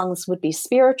typical songs would be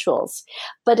spirituals.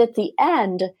 But at the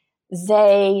end,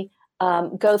 they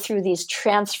go through these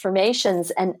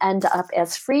transformations and end up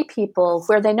as free people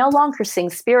where they no longer sing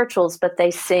spirituals, but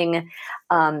they sing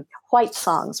white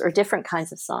songs or different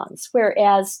kinds of songs.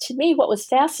 Whereas to me, what was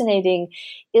fascinating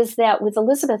is that with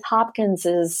Elizabeth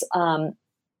Hopkins's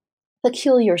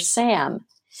Peculiar Sam,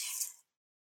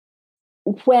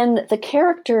 when the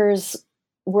characters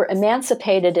were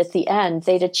emancipated at the end,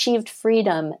 they'd achieved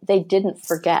freedom, they didn't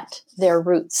forget their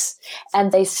roots,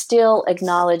 and they still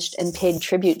acknowledged and paid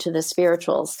tribute to the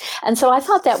spirituals. And so I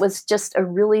thought that was just a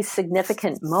really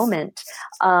significant moment.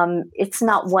 It's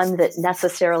not one that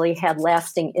necessarily had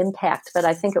lasting impact, but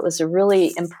I think it was a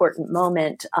really important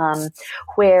moment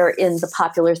where in the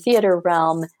popular theater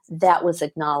realm, that was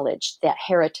acknowledged, that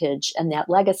heritage and that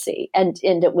legacy, and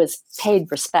it was paid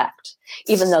respect,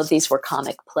 even though these were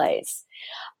comic plays.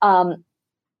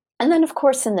 And then, of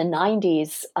course, in the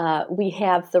 90s, we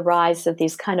have the rise of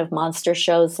these kind of monster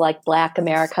shows like Black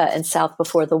America and South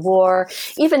Before the War.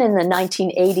 Even in the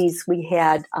 1980s, we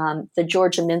had the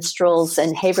Georgia Minstrels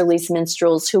and Haverly's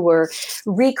Minstrels who were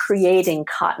recreating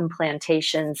cotton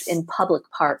plantations in public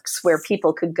parks where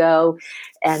people could go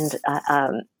and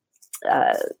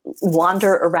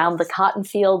wander around the cotton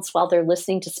fields while they're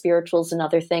listening to spirituals and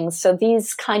other things. So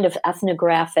these kind of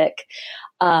ethnographic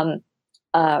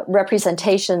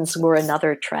representations were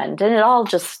another trend. And it all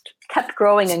just kept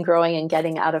growing and growing and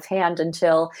getting out of hand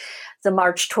until the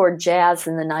march toward jazz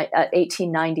in the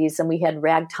 1890s, and we had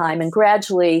ragtime, and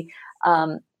gradually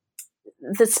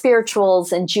the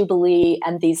spirituals and Jubilee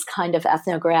and these kind of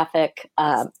ethnographic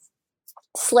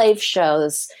slave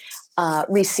shows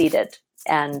receded,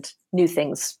 and new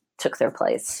things took their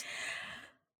place.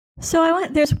 So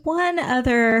there's one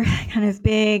other kind of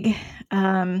big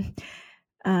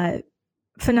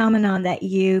phenomenon that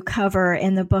you cover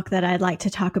in the book that I'd like to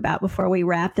talk about before we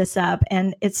wrap this up.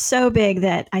 And it's so big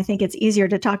that I think it's easier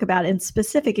to talk about in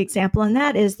specific example. And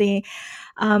that is the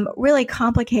really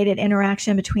complicated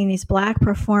interaction between these Black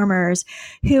performers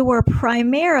who were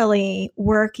primarily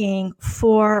working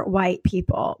for white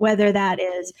people, whether that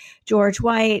is George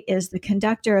White is the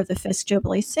conductor of the Fisk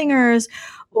Jubilee Singers,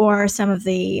 or some of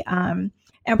the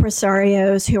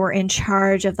impresarios who were in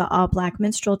charge of the all Black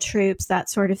minstrel troops, that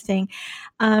sort of thing.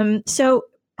 That's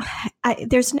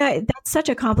such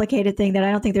a complicated thing that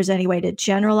I don't think there's any way to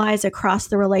generalize across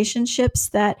the relationships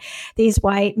that these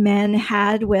white men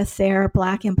had with their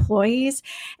Black employees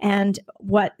and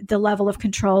what the level of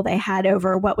control they had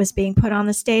over what was being put on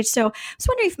the stage. So I was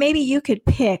wondering if maybe you could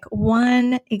pick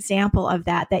one example of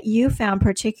that you found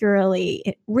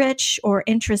particularly rich or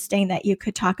interesting that you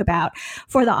could talk about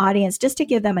for the audience, just to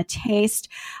give them a taste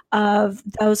of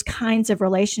those kinds of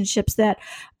relationships that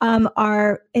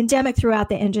are endemic throughout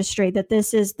the industry, that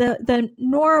this is the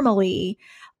normally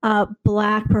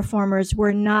Black performers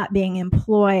were not being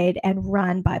employed and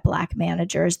run by Black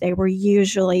managers. They were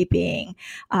usually being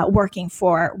working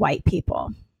for white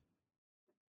people.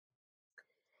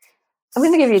 I'm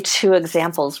going to give you two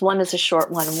examples. One is a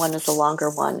short one and one is a longer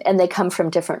one, and they come from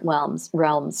different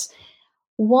realms.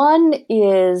 One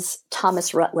is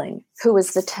Thomas Rutling, who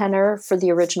was the tenor for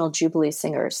the original Jubilee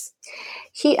Singers.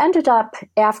 He ended up,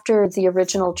 after the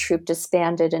original troupe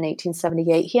disbanded in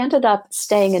 1878, he ended up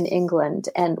staying in England,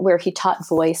 and where he taught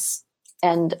voice,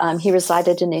 and he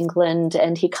resided in England,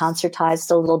 and he concertized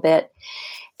a little bit.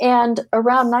 And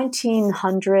around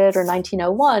 1900 or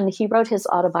 1901, he wrote his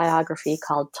autobiography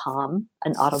called Tom,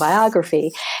 an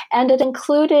autobiography, and it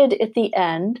included at the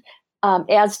end,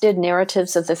 as did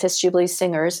narratives of the Fisk Jubilee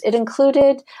Singers, it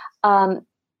included,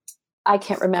 I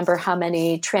can't remember how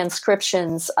many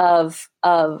transcriptions of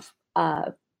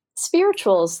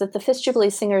spirituals that the Fisk Jubilee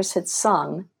Singers had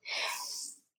sung,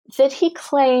 that he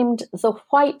claimed the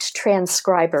white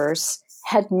transcribers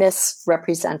had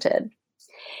misrepresented.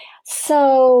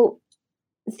 So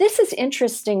this is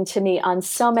interesting to me on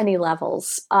so many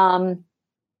levels.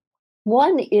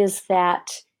 One is that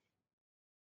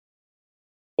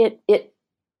it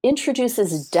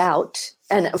introduces doubt,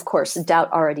 and of course,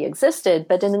 doubt already existed,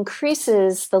 but it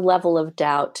increases the level of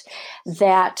doubt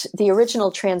that the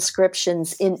original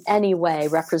transcriptions in any way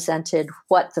represented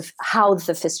how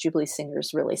the Fisk Jubilee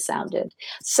Singers really sounded.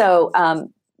 So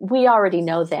we already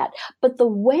know that, but the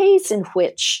ways in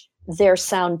which their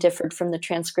sound differed from the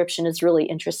transcription is really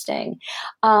interesting.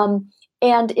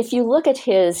 And if you look at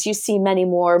his, you see many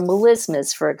more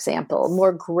melismas, for example,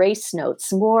 more grace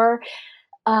notes, more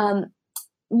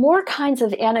kinds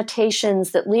of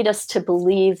annotations that lead us to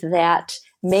believe that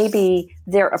maybe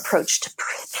their approach to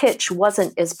pitch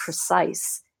wasn't as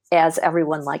precise as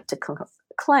everyone liked to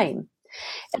claim.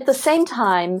 At the same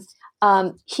time,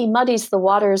 he muddies the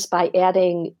waters by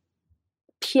adding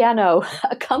piano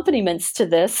accompaniments to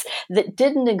this that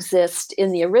didn't exist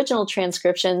in the original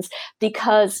transcriptions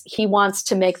because he wants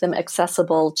to make them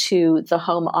accessible to the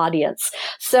home audience.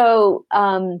 So,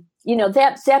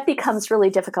 that becomes really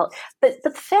difficult. But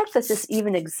the fact that this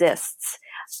even exists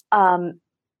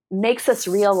makes us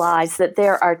realize that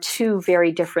there are two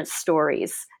very different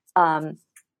stories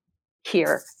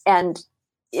here. And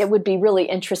it would be really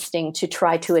interesting to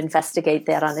try to investigate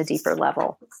that on a deeper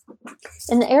level.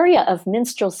 In the area of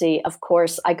minstrelsy, of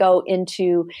course, I go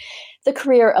into the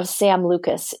career of Sam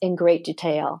Lucas in great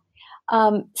detail.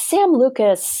 Sam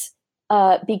Lucas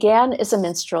began as a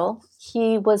minstrel.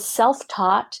 He was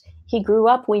self-taught. He grew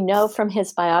up, we know from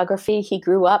his biography, he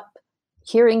grew up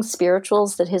hearing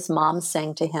spirituals that his mom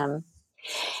sang to him.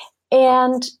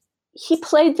 And he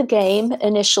played the game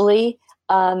initially.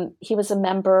 He was a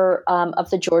member of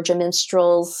the Georgia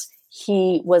Minstrels.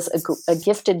 He was a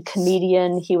gifted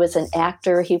comedian. He was an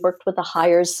actor. He worked with the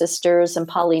Hyers sisters and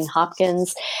Pauline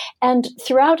Hopkins. And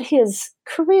throughout his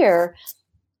career,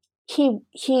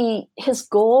 his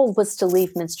goal was to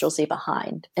leave minstrelsy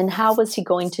behind. And how was he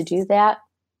going to do that?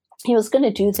 He was going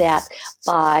to do that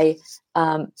by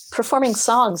performing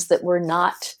songs that were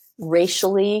not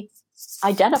racially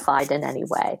identified in any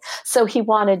way. So he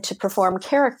wanted to perform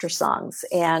character songs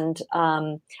and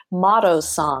motto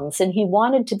songs, and he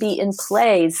wanted to be in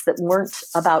plays that weren't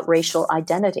about racial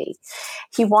identity.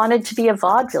 He wanted to be a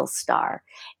vaudeville star.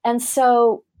 And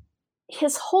so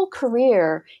his whole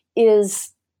career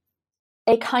is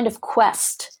a kind of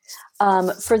quest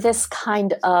for this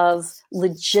kind of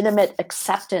legitimate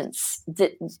acceptance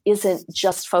that isn't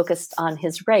just focused on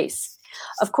his race.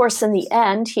 Of course, in the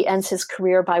end, he ends his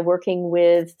career by working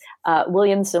with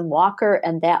Williams and Walker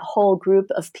and that whole group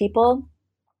of people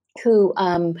who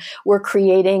were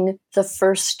creating the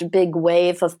first big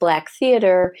wave of Black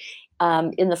theater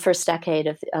in the first decade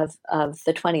of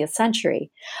the 20th century.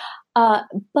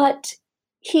 But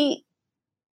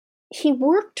he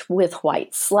worked with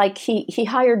whites. Like he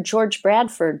hired George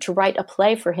Bradford to write a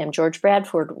play for him. George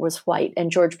Bradford was white,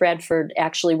 and George Bradford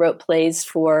actually wrote plays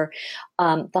for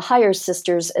the Hyers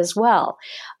sisters as well.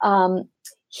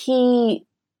 He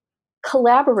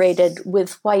collaborated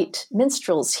with white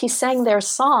minstrels. He sang their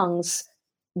songs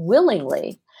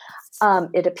willingly,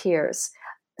 it appears.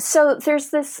 So there's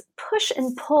this push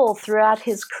and pull throughout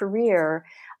his career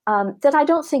that I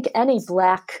don't think any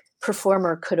Black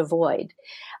performer could avoid.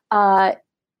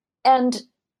 And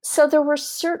so there was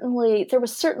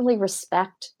certainly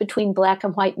respect between Black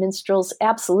and white minstrels.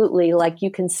 Absolutely. Like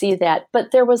you can see that,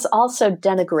 but there was also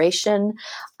denigration.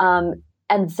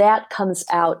 And that comes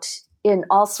out in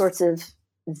all sorts of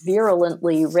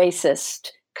virulently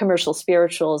racist commercial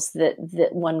spirituals that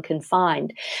one can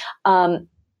find. And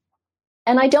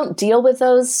I don't deal with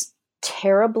those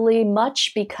terribly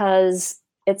much because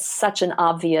it's such an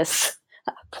obvious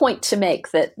point to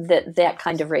make that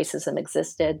kind of racism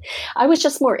existed. I was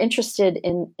just more interested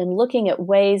in looking at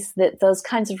ways that those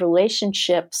kinds of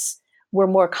relationships were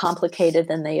more complicated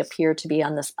than they appear to be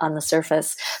on the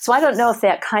surface. So I don't know if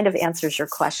that kind of answers your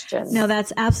question. No,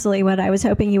 that's absolutely what I was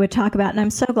hoping you would talk about. And I'm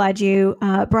so glad you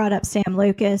brought up Sam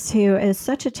Lucas, who is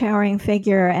such a towering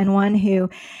figure and one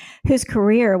whose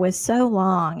career was so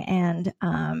long and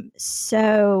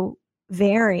so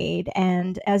varied.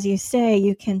 And as you say,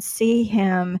 you can see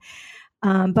him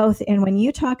both in when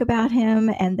you talk about him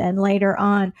and then later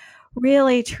on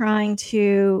really trying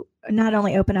to not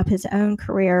only open up his own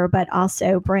career, but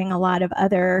also bring a lot of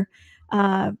other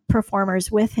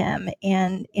performers with him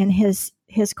in his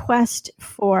quest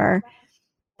for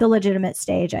the legitimate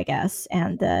stage, I guess.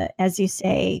 And as you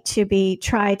say,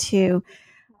 try to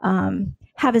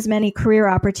have as many career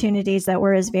opportunities that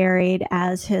were as varied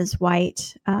as his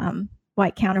white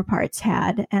counterparts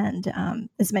had, and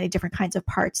as many different kinds of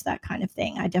parts, that kind of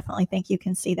thing. I definitely think you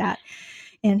can see that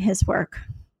in his work.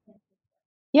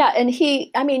 Yeah, and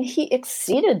he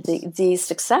exceeded the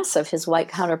success of his white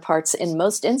counterparts in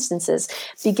most instances,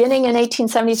 beginning in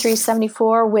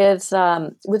 1873-74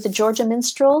 with the Georgia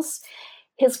Minstrels.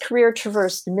 His career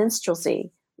traversed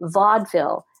minstrelsy,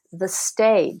 vaudeville, the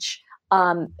stage.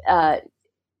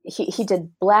 He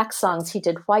did Black songs, he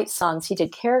did white songs, he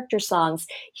did character songs,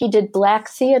 he did Black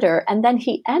theater, and then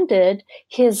he ended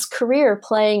his career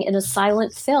playing in a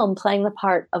silent film, playing the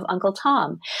part of Uncle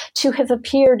Tom. To have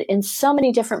appeared in so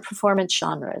many different performance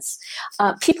genres.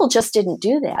 People just didn't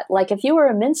do that. Like if you were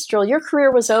a minstrel, your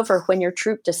career was over when your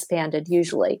troupe disbanded,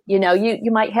 usually. You know,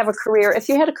 you might have a career, if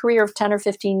you had a career of 10 or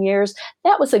 15 years,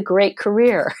 that was a great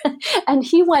career. And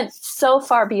he went so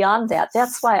far beyond that.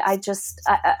 That's why I just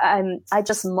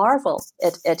marvel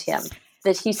at him,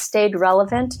 that he stayed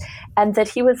relevant and that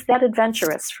he was that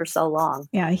adventurous for so long.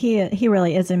 Yeah, he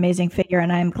really is an amazing figure,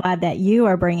 and I'm glad that you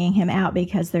are bringing him out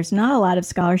because there's not a lot of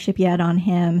scholarship yet on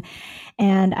him,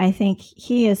 and I think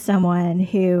he is someone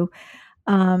who,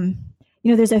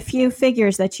 there's a few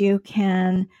figures that you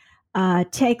can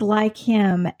take like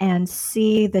him and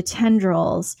see the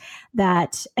tendrils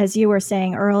that, as you were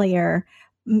saying earlier,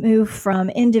 move from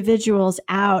individuals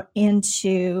out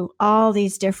into all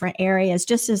these different areas,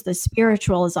 just as the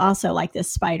spiritual is also like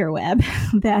this spider web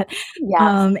that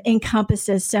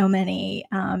encompasses so many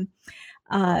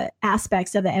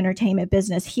aspects of the entertainment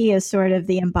business. He is sort of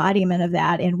the embodiment of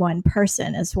that in one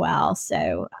person as well.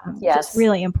 So it's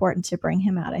really important to bring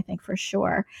him out, I think, for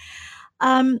sure.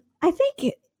 I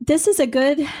think this is a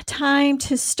good time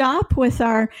to stop with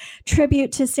our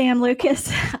tribute to Sam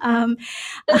Lucas and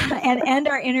end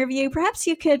our interview. Perhaps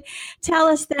you could tell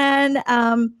us then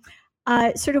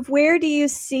sort of where do you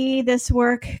see this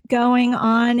work going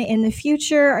on in the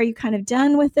future? Are you kind of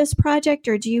done with this project,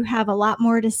 or do you have a lot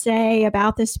more to say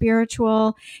about the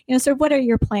spiritual? So what are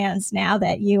your plans now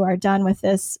that you are done with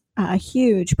this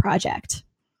huge project?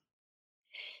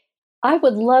 I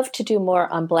would love to do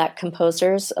more on Black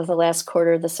composers of the last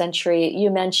quarter of the century.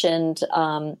 You mentioned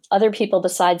other people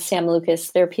besides Sam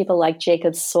Lucas. There are people like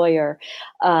Jacob Sawyer,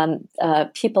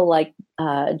 people like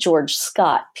George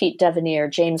Scott, Pete Devenir,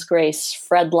 James Grace,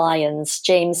 Fred Lyons,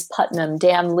 James Putnam,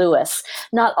 Dan Lewis.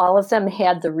 Not all of them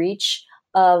had the reach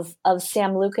of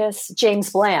Sam Lucas, James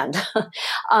Bland.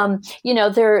 There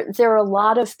are a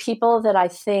lot of people that I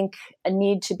think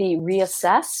need to be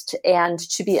reassessed and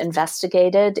to be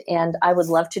investigated, and I would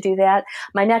love to do that.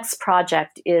 My next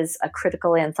project is a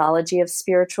critical anthology of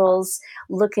spirituals,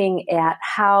 looking at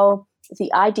how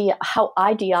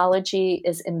ideology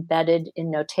is embedded in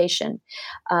notation.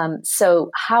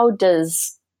 So how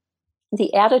does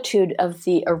the attitude of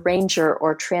the arranger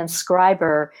or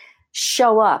transcriber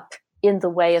show up in the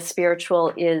way a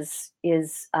spiritual is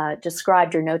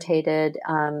described or notated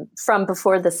from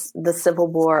before the Civil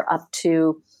War up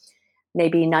to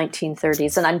maybe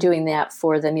 1930s. And I'm doing that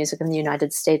for the Music of the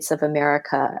United States of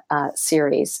America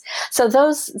series. So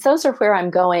those are where I'm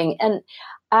going. And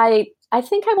I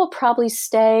think I will probably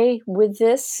stay with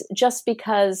this just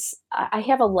because I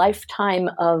have a lifetime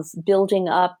of building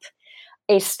up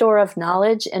a store of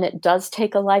knowledge, and it does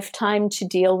take a lifetime to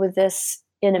deal with this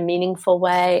in a meaningful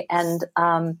way. And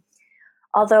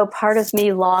although part of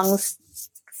me longs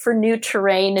for new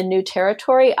terrain and new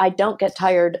territory, I don't get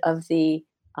tired of the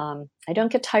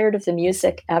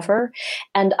music ever.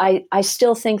 And I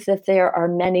still think that there are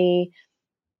many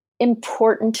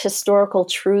important historical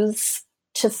truths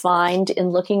to find in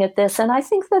looking at this. And I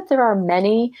think that there are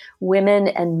many women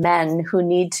and men who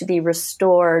need to be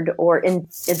restored or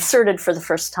inserted for the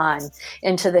first time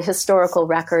into the historical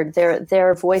record.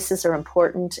 Their voices are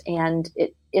important, and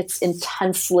it's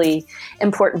intensely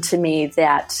important to me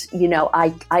that,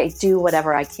 I do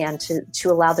whatever I can to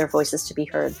allow their voices to be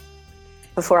heard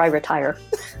before I retire.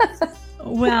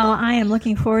 Well, I am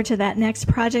looking forward to that next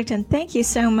project, and thank you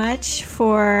so much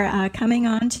for coming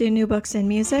on to New Books in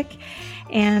Music.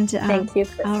 And thank you.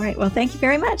 All right. Well, thank you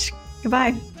very much.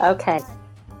 Goodbye. Okay.